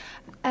 Catherine.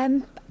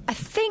 I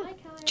think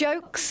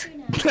jokes.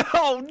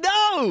 Oh,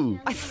 no!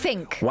 I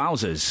think.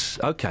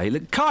 Wowzers. OK.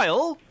 Look,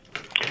 Kyle?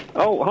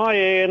 Oh, hi,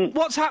 Ian.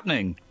 What's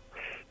happening?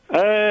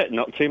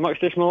 Not too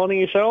much this morning,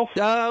 yourself?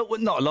 Well,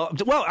 not a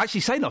lot. Well,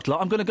 actually, say not a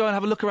lot. I'm going to go and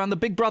have a look around the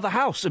Big Brother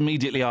house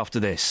immediately after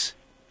this.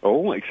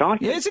 Oh,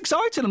 exciting. Yeah, it's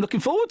exciting. I'm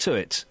looking forward to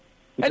it.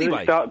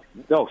 Anyway.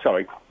 Oh,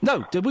 sorry.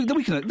 No,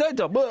 we can...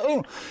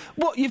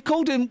 What, you've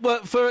called in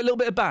for a little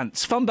bit of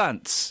bants? Fun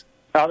bants?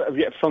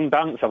 Yeah, fun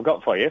bants I've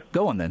got for you.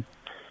 Go on, then.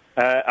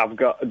 I've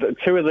got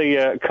two of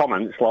the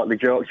comments, like the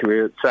jokes you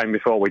were saying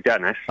before with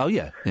Dennis. Oh,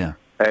 yeah.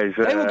 They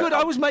were good.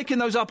 I was making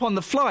those up on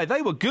the fly.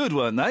 They were good,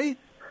 weren't they?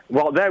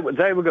 Well, they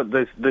were good.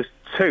 There's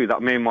two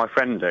that me and my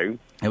friend do.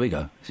 Here we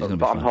go. This is going to be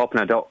But fun. I'm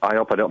hoping I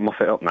hope I don't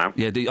muff it up now.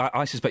 Yeah,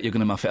 I suspect you're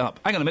going to muff it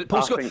up. Hang on a minute,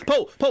 Paul.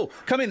 Paul,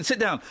 come in, sit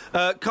down.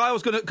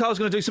 Kyle's going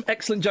to do some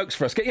excellent jokes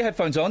for us. Get your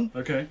headphones on.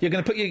 Okay. You're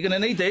going to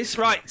need this,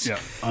 right? Yeah,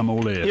 I'm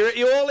all ears.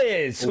 You're all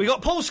ears. We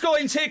got Paul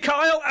Scoggins here,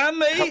 Kyle, and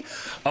me.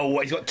 Oh,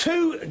 he's got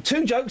two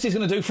jokes he's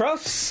going to do for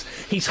us.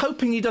 He's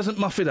hoping he doesn't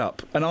muff it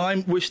up, and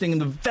I'm wishing him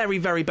the very,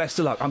 very best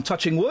of luck. I'm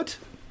touching wood.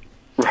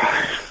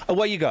 Right.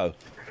 Away you go,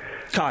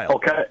 Kyle.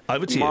 Okay.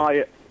 Over to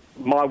you.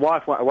 My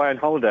wife went away on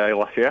holiday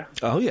last year.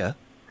 Oh, yeah.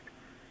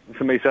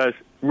 Somebody says,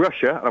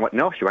 Russia. And I went,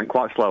 no, she went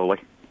quite slowly.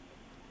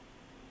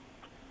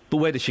 But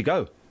where did she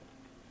go?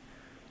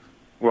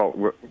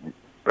 Well,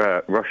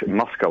 Russia,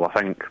 Moscow, I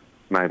think,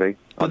 maybe.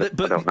 I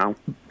don't know.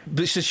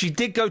 But so she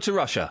did go to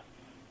Russia?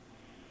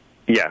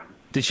 Yeah.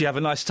 Did she have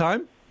a nice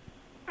time?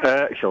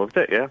 She loved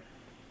it, yeah.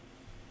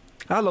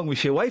 How long was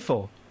she away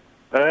for?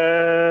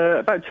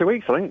 About 2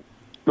 weeks, I think,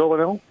 all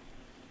in all.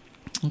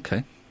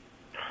 Okay.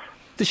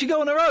 Did she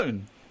go on her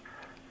own?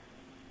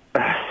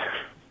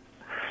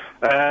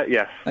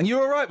 Yes. And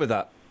you're all right with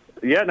that?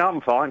 Yeah, no, I'm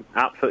fine.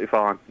 Absolutely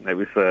fine. It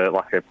was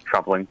like a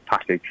travelling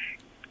package.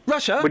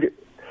 Russia?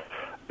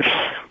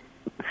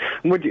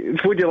 Would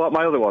you like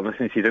my other one,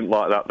 since you didn't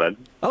like that then?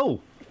 Oh.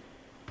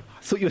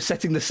 I thought you were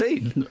setting the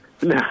scene.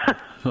 Oh,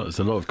 there's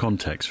a lot of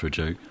context for a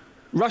joke.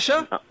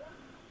 Russia?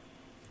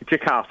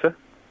 Jakarta.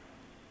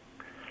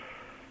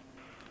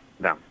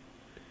 No.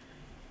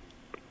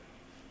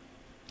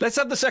 Let's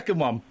have the second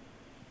one.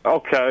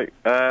 Okay.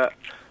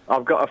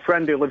 I've got a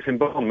friend who lives in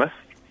Bournemouth.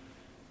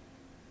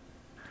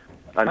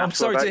 And I'm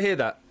sorry to hear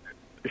that.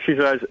 She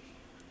says,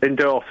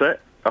 endorse it.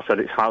 I said,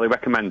 it's highly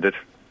recommended.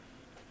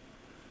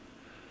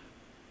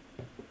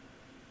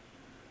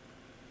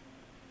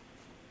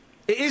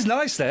 It is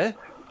nice there.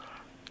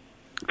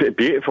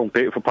 Beautiful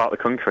part of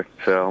the country.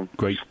 So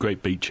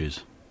Great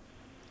beaches.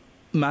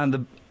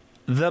 Man,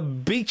 the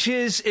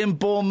beaches in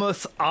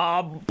Bournemouth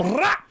are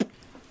brap.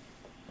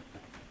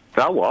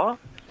 That what?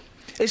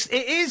 It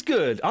is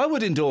good. I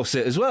would endorse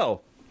it as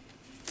well.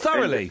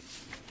 Thoroughly.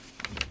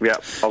 Yeah.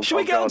 Should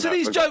we get on to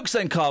these jokes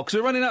then, Carl? Because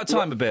we're running out of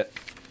time a bit.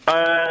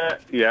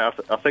 Yeah,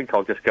 I think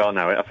I'll just go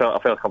now. I feel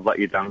like I've let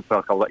you down. I feel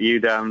like I've let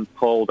you down,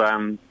 Paul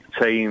down,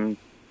 team,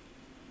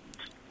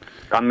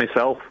 and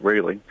myself,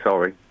 really.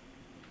 Sorry.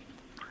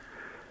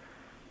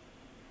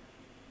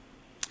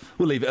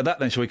 We'll leave it at that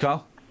then, shall we,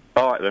 Carl?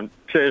 All right then.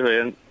 Cheers,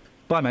 Ian.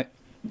 Bye, mate.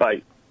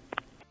 Bye.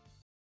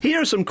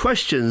 Here are some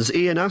questions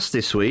Ian asked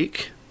this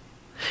week.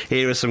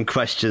 They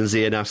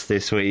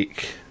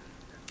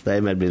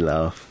made me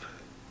laugh.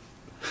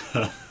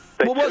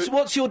 Well,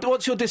 what's your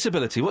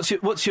disability?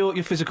 What's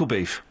your physical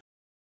beef?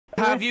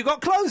 Have you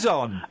got clothes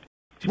on?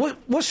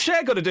 What's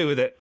Cher got to do with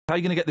it? How are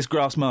you going to get this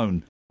grass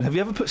mown? Have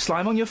you ever put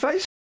slime on your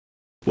face?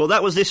 Well,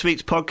 that was this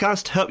week's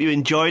podcast. Hope you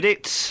enjoyed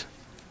it.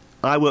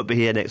 I won't be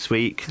here next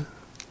week.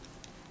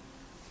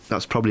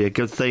 That's probably a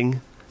good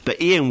thing.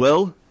 But Ian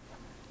will.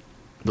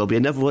 There'll be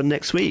another one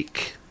next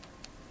week.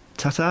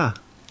 Ta-ta.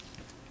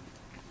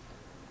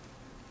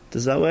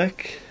 Does that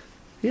work?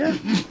 Yeah.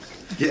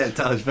 Yeah, it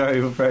does.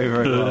 Very, very,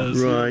 very well.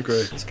 Right.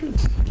 Great. It's good.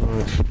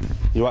 Right.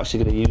 You're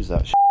actually going to use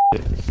that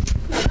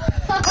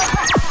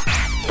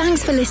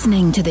Thanks for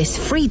listening to this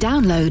free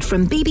download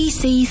from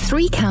BBC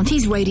Three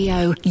Counties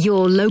Radio,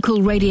 your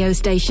local radio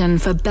station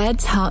for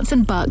beds, hearts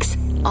and bucks,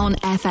 on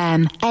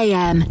FM,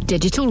 AM,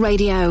 digital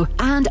radio,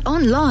 and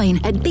online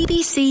at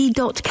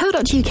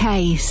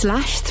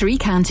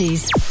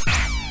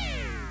bbc.co.uk/3counties.